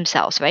disconnect from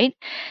themselves, right?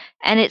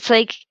 And it's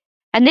like,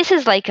 and this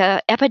is like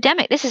a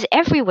epidemic. This is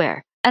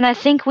everywhere. And I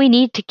think we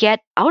need to get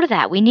out of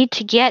that. We need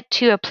to get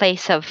to a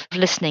place of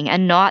listening,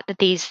 and not that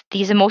these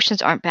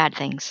emotions aren't bad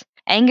things.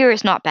 Anger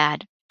is not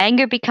bad.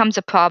 Anger becomes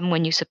a problem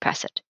when you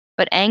suppress it.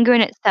 But anger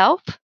in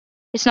itself,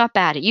 it's not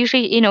bad. It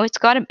usually,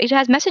 it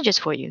has messages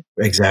for you.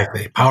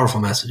 Exactly. Powerful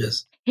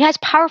messages. It has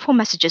powerful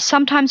messages.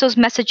 Sometimes those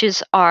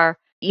messages are,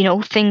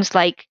 things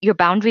like your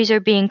boundaries are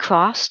being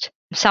crossed.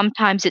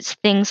 Sometimes it's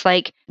things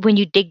like, when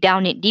you dig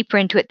down deeper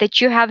into it, that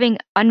you're having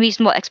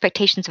unreasonable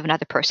expectations of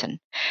another person,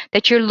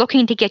 that you're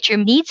looking to get your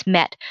needs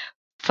met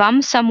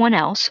from someone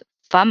else,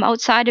 from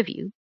outside of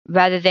you,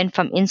 rather than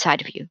from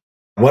inside of you.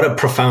 What a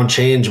profound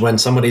change when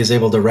somebody is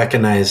able to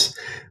recognize,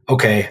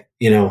 okay,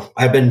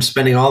 I've been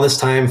spending all this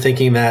time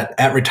thinking that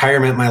at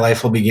retirement, my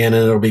life will begin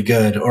and it'll be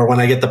good. Or when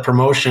I get the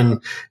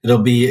promotion,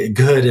 it'll be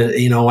good.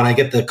 When I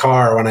get the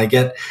car, when I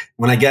get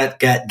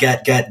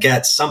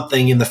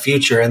something in the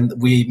future. And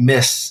we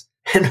miss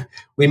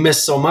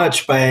so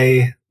much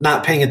by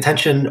not paying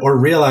attention or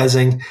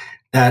realizing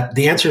that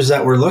the answers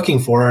that we're looking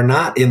for are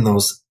not in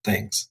those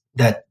things,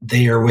 that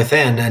they are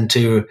within, and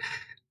to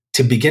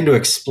to begin to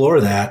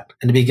explore that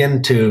and to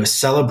begin to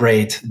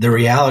celebrate the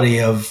reality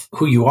of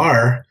who you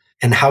are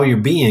and how you're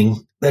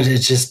being, that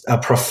is just a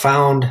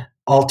profound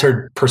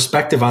altered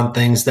perspective on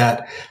things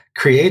that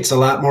creates a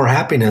lot more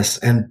happiness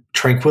and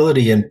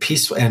tranquility and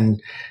peace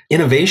and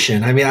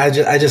innovation. I mean, I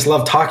just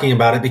love talking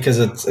about it because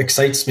it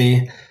excites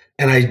me.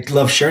 And I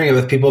love sharing it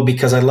with people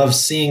because I love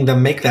seeing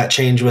them make that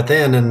change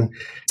within and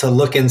to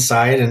look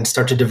inside and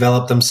start to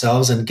develop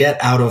themselves and get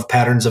out of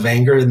patterns of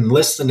anger and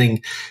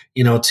listening,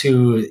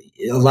 to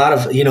a lot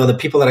of, the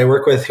people that I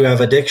work with who have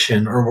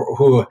addiction or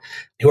who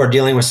are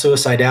dealing with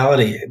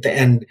suicidality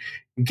and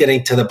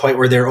getting to the point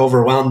where they're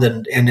overwhelmed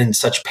and in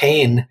such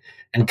pain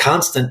and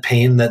constant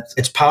pain that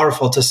it's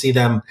powerful to see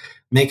them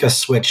make a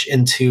switch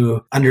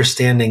into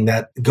understanding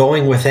that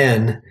going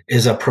within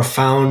is a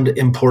profound,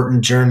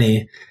 important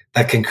journey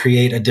that can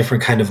create a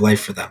different kind of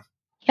life for them.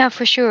 Yeah,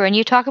 for sure. And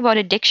you talk about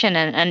addiction,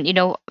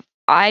 and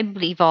I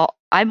believe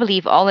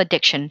all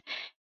addiction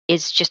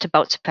is just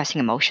about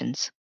suppressing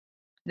emotions.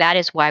 That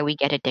is why we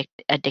get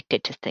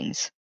addicted to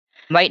things.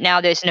 Right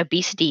now, there's an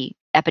obesity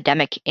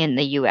epidemic in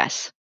the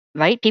U.S.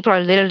 Right? People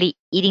are literally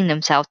eating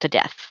themselves to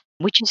death,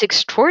 which is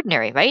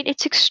extraordinary, right?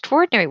 It's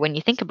extraordinary when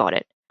you think about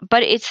it.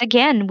 But it's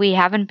again, we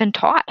haven't been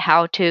taught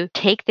how to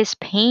take this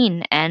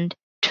pain and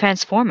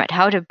transform it,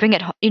 how to bring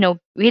it,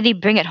 really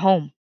bring it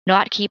home,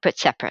 not keep it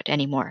separate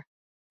anymore,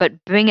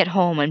 but bring it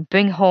home and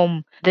bring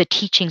home the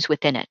teachings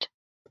within it.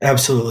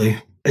 Absolutely.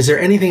 Is there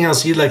anything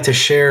else you'd like to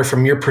share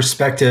from your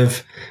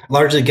perspective?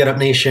 Largely, Get Up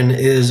Nation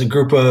is a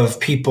group of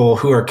people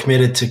who are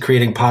committed to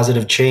creating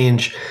positive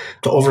change,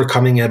 to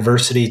overcoming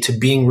adversity, to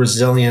being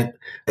resilient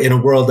in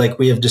a world like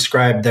we have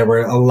described. There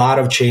were a lot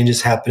of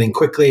changes happening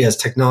quickly as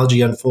technology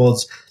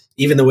unfolds.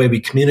 Even the way we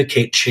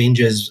communicate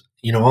changes,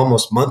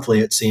 almost monthly,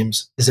 it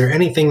seems. Is there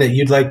anything that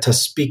you'd like to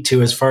speak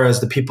to as far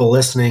as the people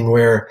listening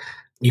where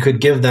you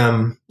could give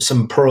them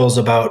some pearls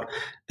about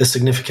the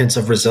significance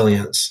of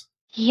resilience?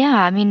 Yeah,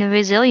 I mean, the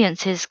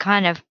resilience is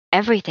kind of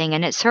everything,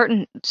 and it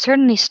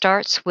certainly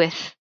starts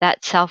with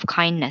that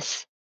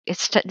self-kindness.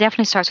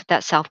 Definitely starts with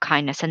that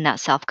self-kindness and that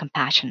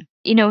self-compassion.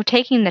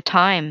 Taking the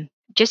time,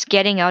 just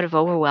getting out of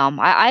overwhelm.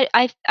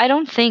 I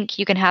don't think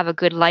you can have a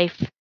good life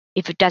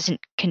if it doesn't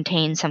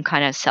contain some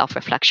kind of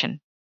self-reflection,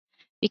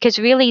 because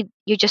really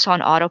you're just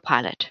on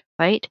autopilot,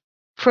 right?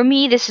 For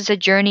me, this is a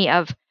journey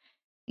of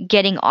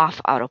getting off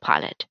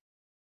autopilot,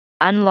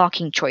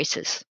 unlocking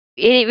choices.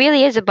 It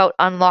really is about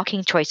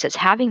unlocking choices,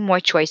 having more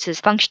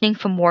choices, functioning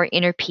from more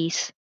inner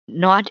peace,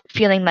 not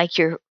feeling like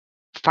you're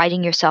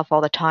fighting yourself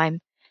all the time,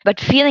 but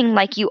feeling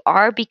like you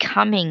are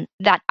becoming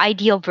that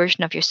ideal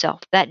version of yourself,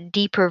 that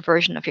deeper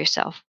version of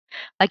yourself,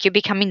 like you're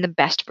becoming the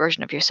best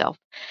version of yourself.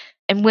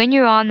 And when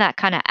you're on that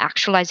kind of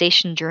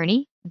actualization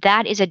journey,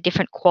 that is a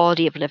different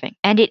quality of living.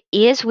 And it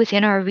is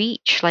within our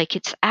reach. Like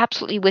it's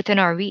absolutely within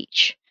our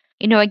reach.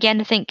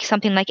 Again, I think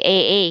something like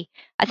AA.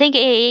 I think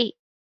AA,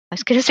 I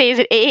was going to say, is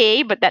it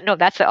AAA? But no,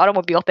 that's the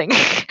automobile thing.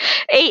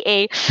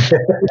 AA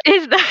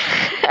is the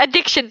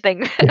addiction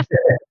thing.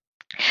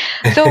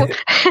 So,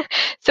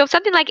 so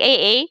something like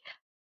AA,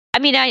 I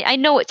mean, I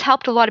know it's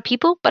helped a lot of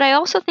people, but I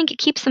also think it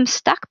keeps them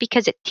stuck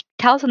because it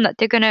tells them that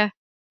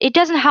it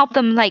doesn't help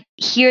them like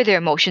hear their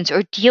emotions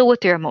or deal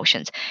with their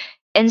emotions.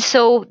 And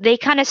so they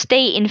kind of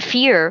stay in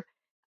fear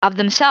of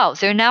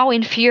themselves. They're now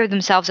in fear of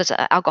themselves as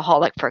an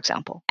alcoholic, for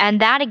example. And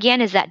that again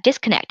is that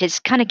disconnect. It's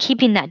kind of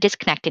keeping that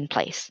disconnect in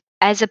place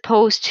as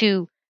opposed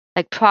to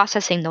like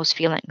processing those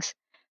feelings.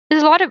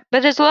 There's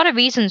a lot of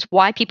reasons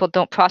why people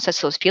don't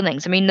process those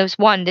feelings. I mean, there's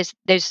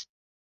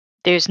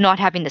not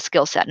having the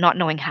skill set, not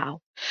knowing how.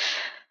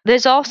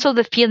 There's also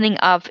the feeling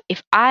of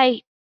if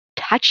I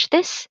touch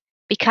this,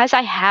 because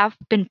I have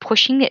been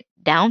pushing it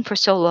down for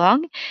so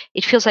long,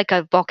 it feels like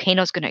a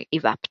volcano is going to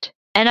erupt.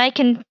 And I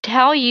can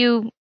tell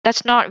you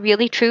that's not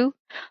really true.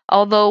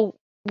 Although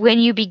when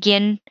you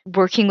begin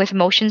working with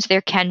emotions,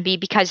 there can be,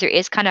 because there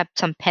is kind of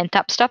some pent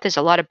up stuff, there's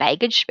a lot of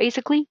baggage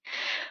basically.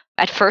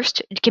 At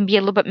first, it can be a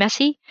little bit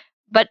messy,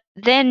 but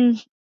then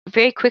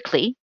very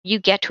quickly you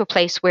get to a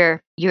place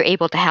where you're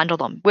able to handle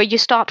them, where you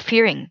stop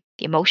fearing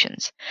the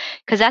emotions.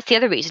 Because that's the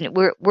other reason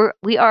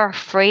we are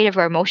afraid of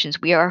our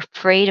emotions. We are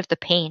afraid of the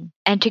pain.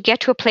 And to get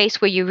to a place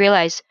where you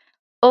realize,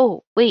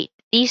 oh, wait,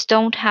 these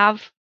don't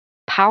have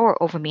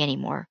power over me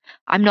anymore.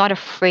 I'm not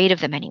afraid of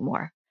them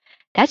anymore.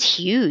 That's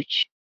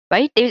huge,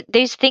 right?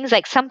 There's things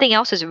like something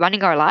else is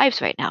running our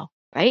lives right now,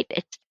 right?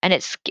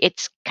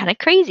 It's kind of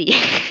crazy.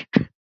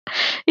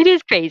 It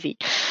is crazy.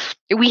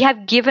 We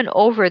have given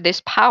over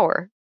this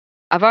power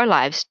of our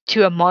lives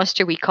to a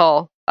monster we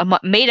call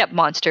made up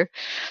monster,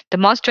 the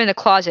monster in the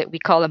closet we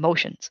call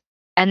emotions.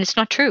 And it's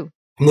not true.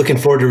 I'm looking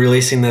forward to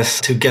releasing this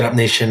to Get Up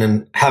Nation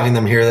and having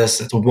them hear this.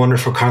 It's a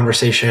wonderful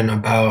conversation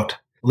about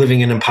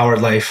living an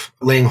empowered life,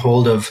 laying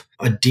hold of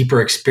a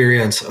deeper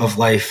experience of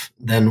life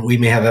than we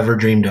may have ever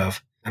dreamed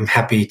of. I'm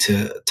happy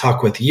to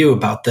talk with you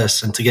about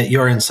this and to get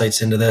your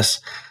insights into this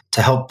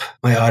to help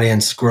my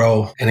audience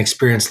grow and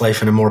experience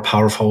life in a more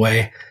powerful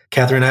way.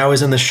 Catherine, I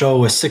always end the show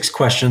with 6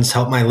 questions to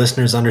help my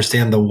listeners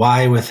understand the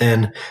why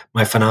within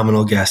my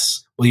phenomenal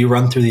guests. Will you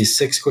run through these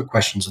 6 quick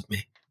questions with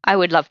me? I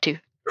would love to.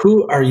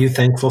 Who are you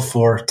thankful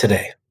for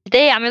today?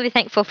 Today, I'm really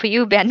thankful for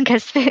you, Ben,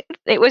 because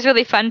it was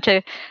really fun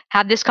to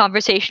have this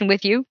conversation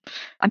with you.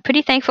 I'm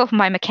pretty thankful for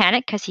my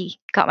mechanic because he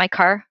got my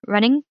car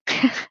running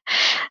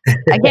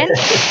again.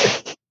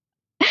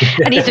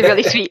 And he's a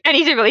really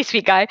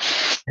sweet guy.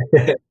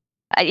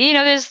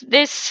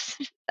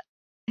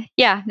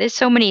 There's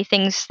so many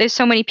things. There's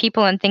so many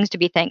people and things to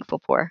be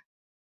thankful for.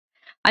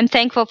 I'm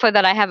thankful for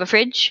that I have a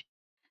fridge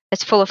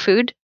that's full of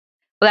food.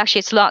 Well, actually,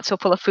 it's not so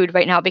full of food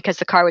right now because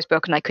the car was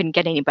broken. I couldn't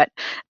get any, but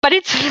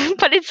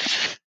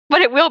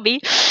it will be.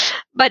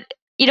 But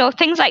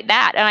things like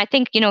that. And I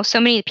think so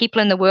many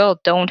people in the world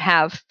don't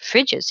have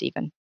fridges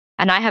even,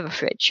 and I have a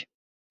fridge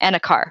and a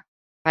car,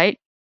 right?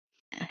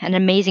 An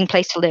amazing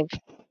place to live.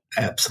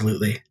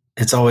 Absolutely.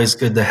 It's always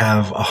good to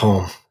have a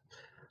home,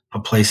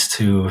 a place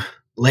to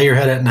lay your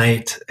head at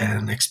night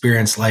and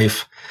experience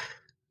life.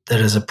 That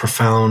is a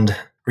profound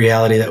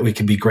reality that we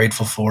can be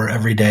grateful for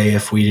every day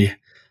if we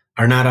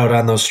are not out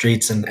on those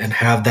streets and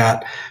have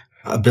that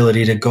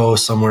ability to go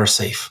somewhere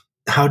safe.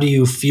 How do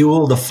you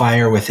fuel the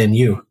fire within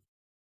you?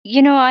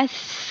 I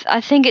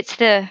think it's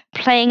the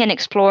playing and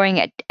exploring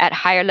at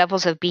higher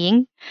levels of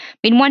being. I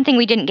mean, one thing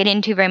we didn't get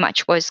into very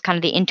much was kind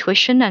of the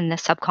intuition and the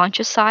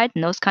subconscious side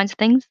and those kinds of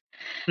things,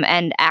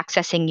 and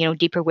accessing,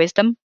 deeper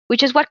wisdom,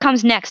 which is what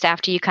comes next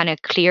after you kind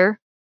of clear,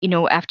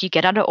 after you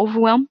get out of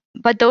overwhelm.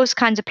 But those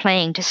kinds of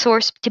playing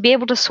to be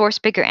able to source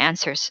bigger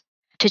answers,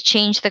 to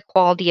change the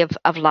quality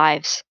of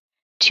lives,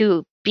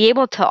 to be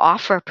able to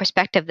offer a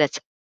perspective that's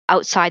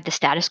outside the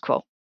status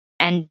quo.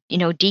 And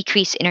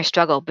decrease inner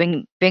struggle,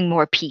 bring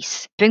more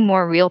peace, bring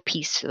more real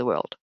peace to the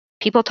world.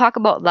 People talk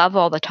about love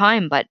all the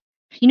time, but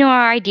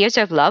our ideas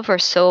of love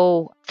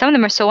some of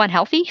them are so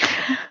unhealthy.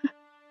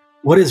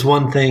 What is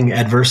one thing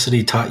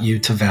adversity taught you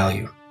to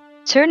value?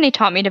 Certainly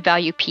taught me to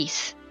value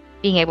peace,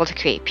 being able to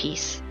create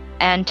peace,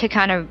 and to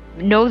kind of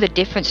know the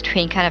difference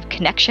between kind of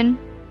connection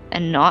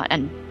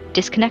and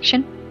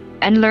disconnection,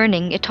 and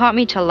learning. It taught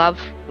me to love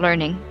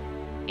learning.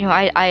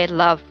 I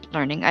love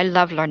learning. I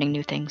love learning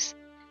new things.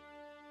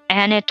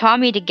 And it taught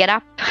me to get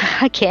up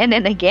again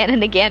and again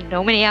and again,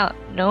 no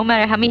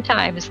matter how many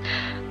times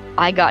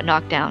I got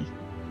knocked down.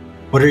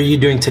 What are you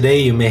doing today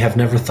you may have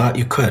never thought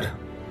you could?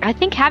 I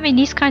think having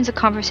these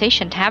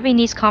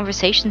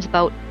conversations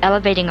about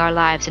elevating our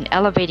lives and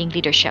elevating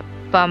leadership,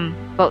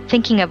 about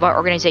thinking of our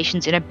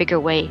organizations in a bigger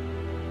way,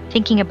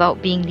 thinking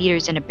about being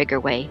leaders in a bigger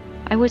way.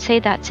 I would say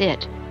that's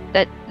it.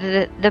 That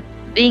the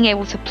being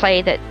able to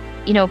play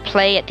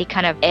at the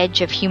kind of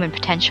edge of human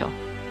potential.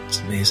 It's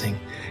amazing.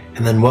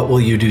 And then what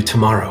will you do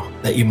tomorrow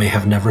that you may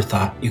have never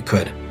thought you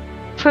could?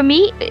 For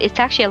me, it's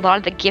actually a lot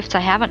of the gifts I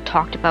haven't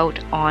talked about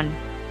on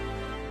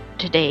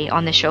today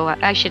on the show.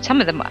 Actually, some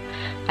of them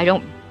I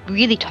don't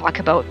really talk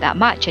about that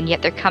much, and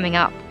yet they're coming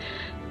up.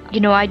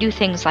 I do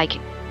things like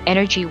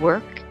energy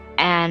work,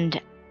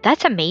 and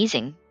that's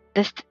amazing.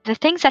 The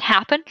things that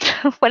happen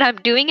when I'm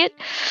doing it,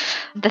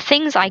 the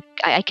things I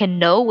can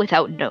know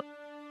without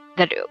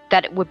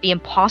that it would be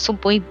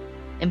impossible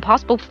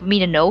for me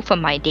to know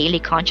from my daily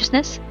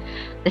consciousness.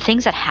 The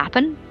things that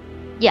happen,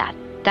 yeah,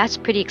 that's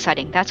pretty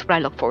exciting. That's what I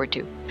look forward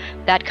to.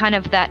 That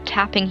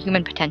tapping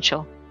human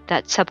potential,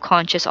 that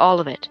subconscious, all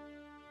of it.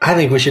 I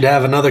think we should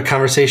have another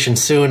conversation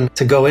soon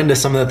to go into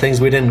some of the things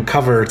we didn't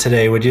cover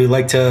today. Would you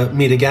like to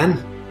meet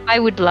again? I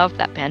would love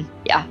that, Ben.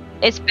 Yeah,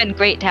 it's been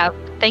great to have.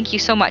 Thank you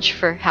so much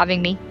for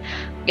having me.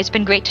 It's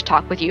been great to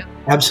talk with you.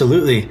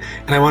 Absolutely.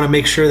 And I want to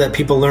make sure that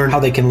people learn how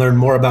they can learn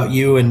more about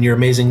you and your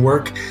amazing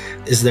work.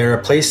 Is there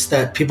a place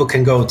that people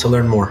can go to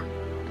learn more?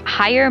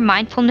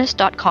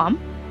 highermindfulness.com,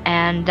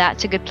 and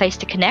that's a good place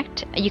to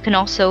connect. You can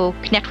also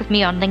connect with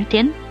me on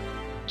LinkedIn.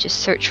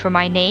 Just search for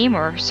my name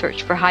or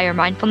search for Higher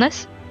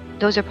Mindfulness.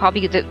 Those are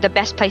probably the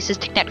best places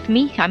to connect with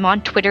me. I'm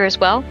on Twitter as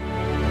well.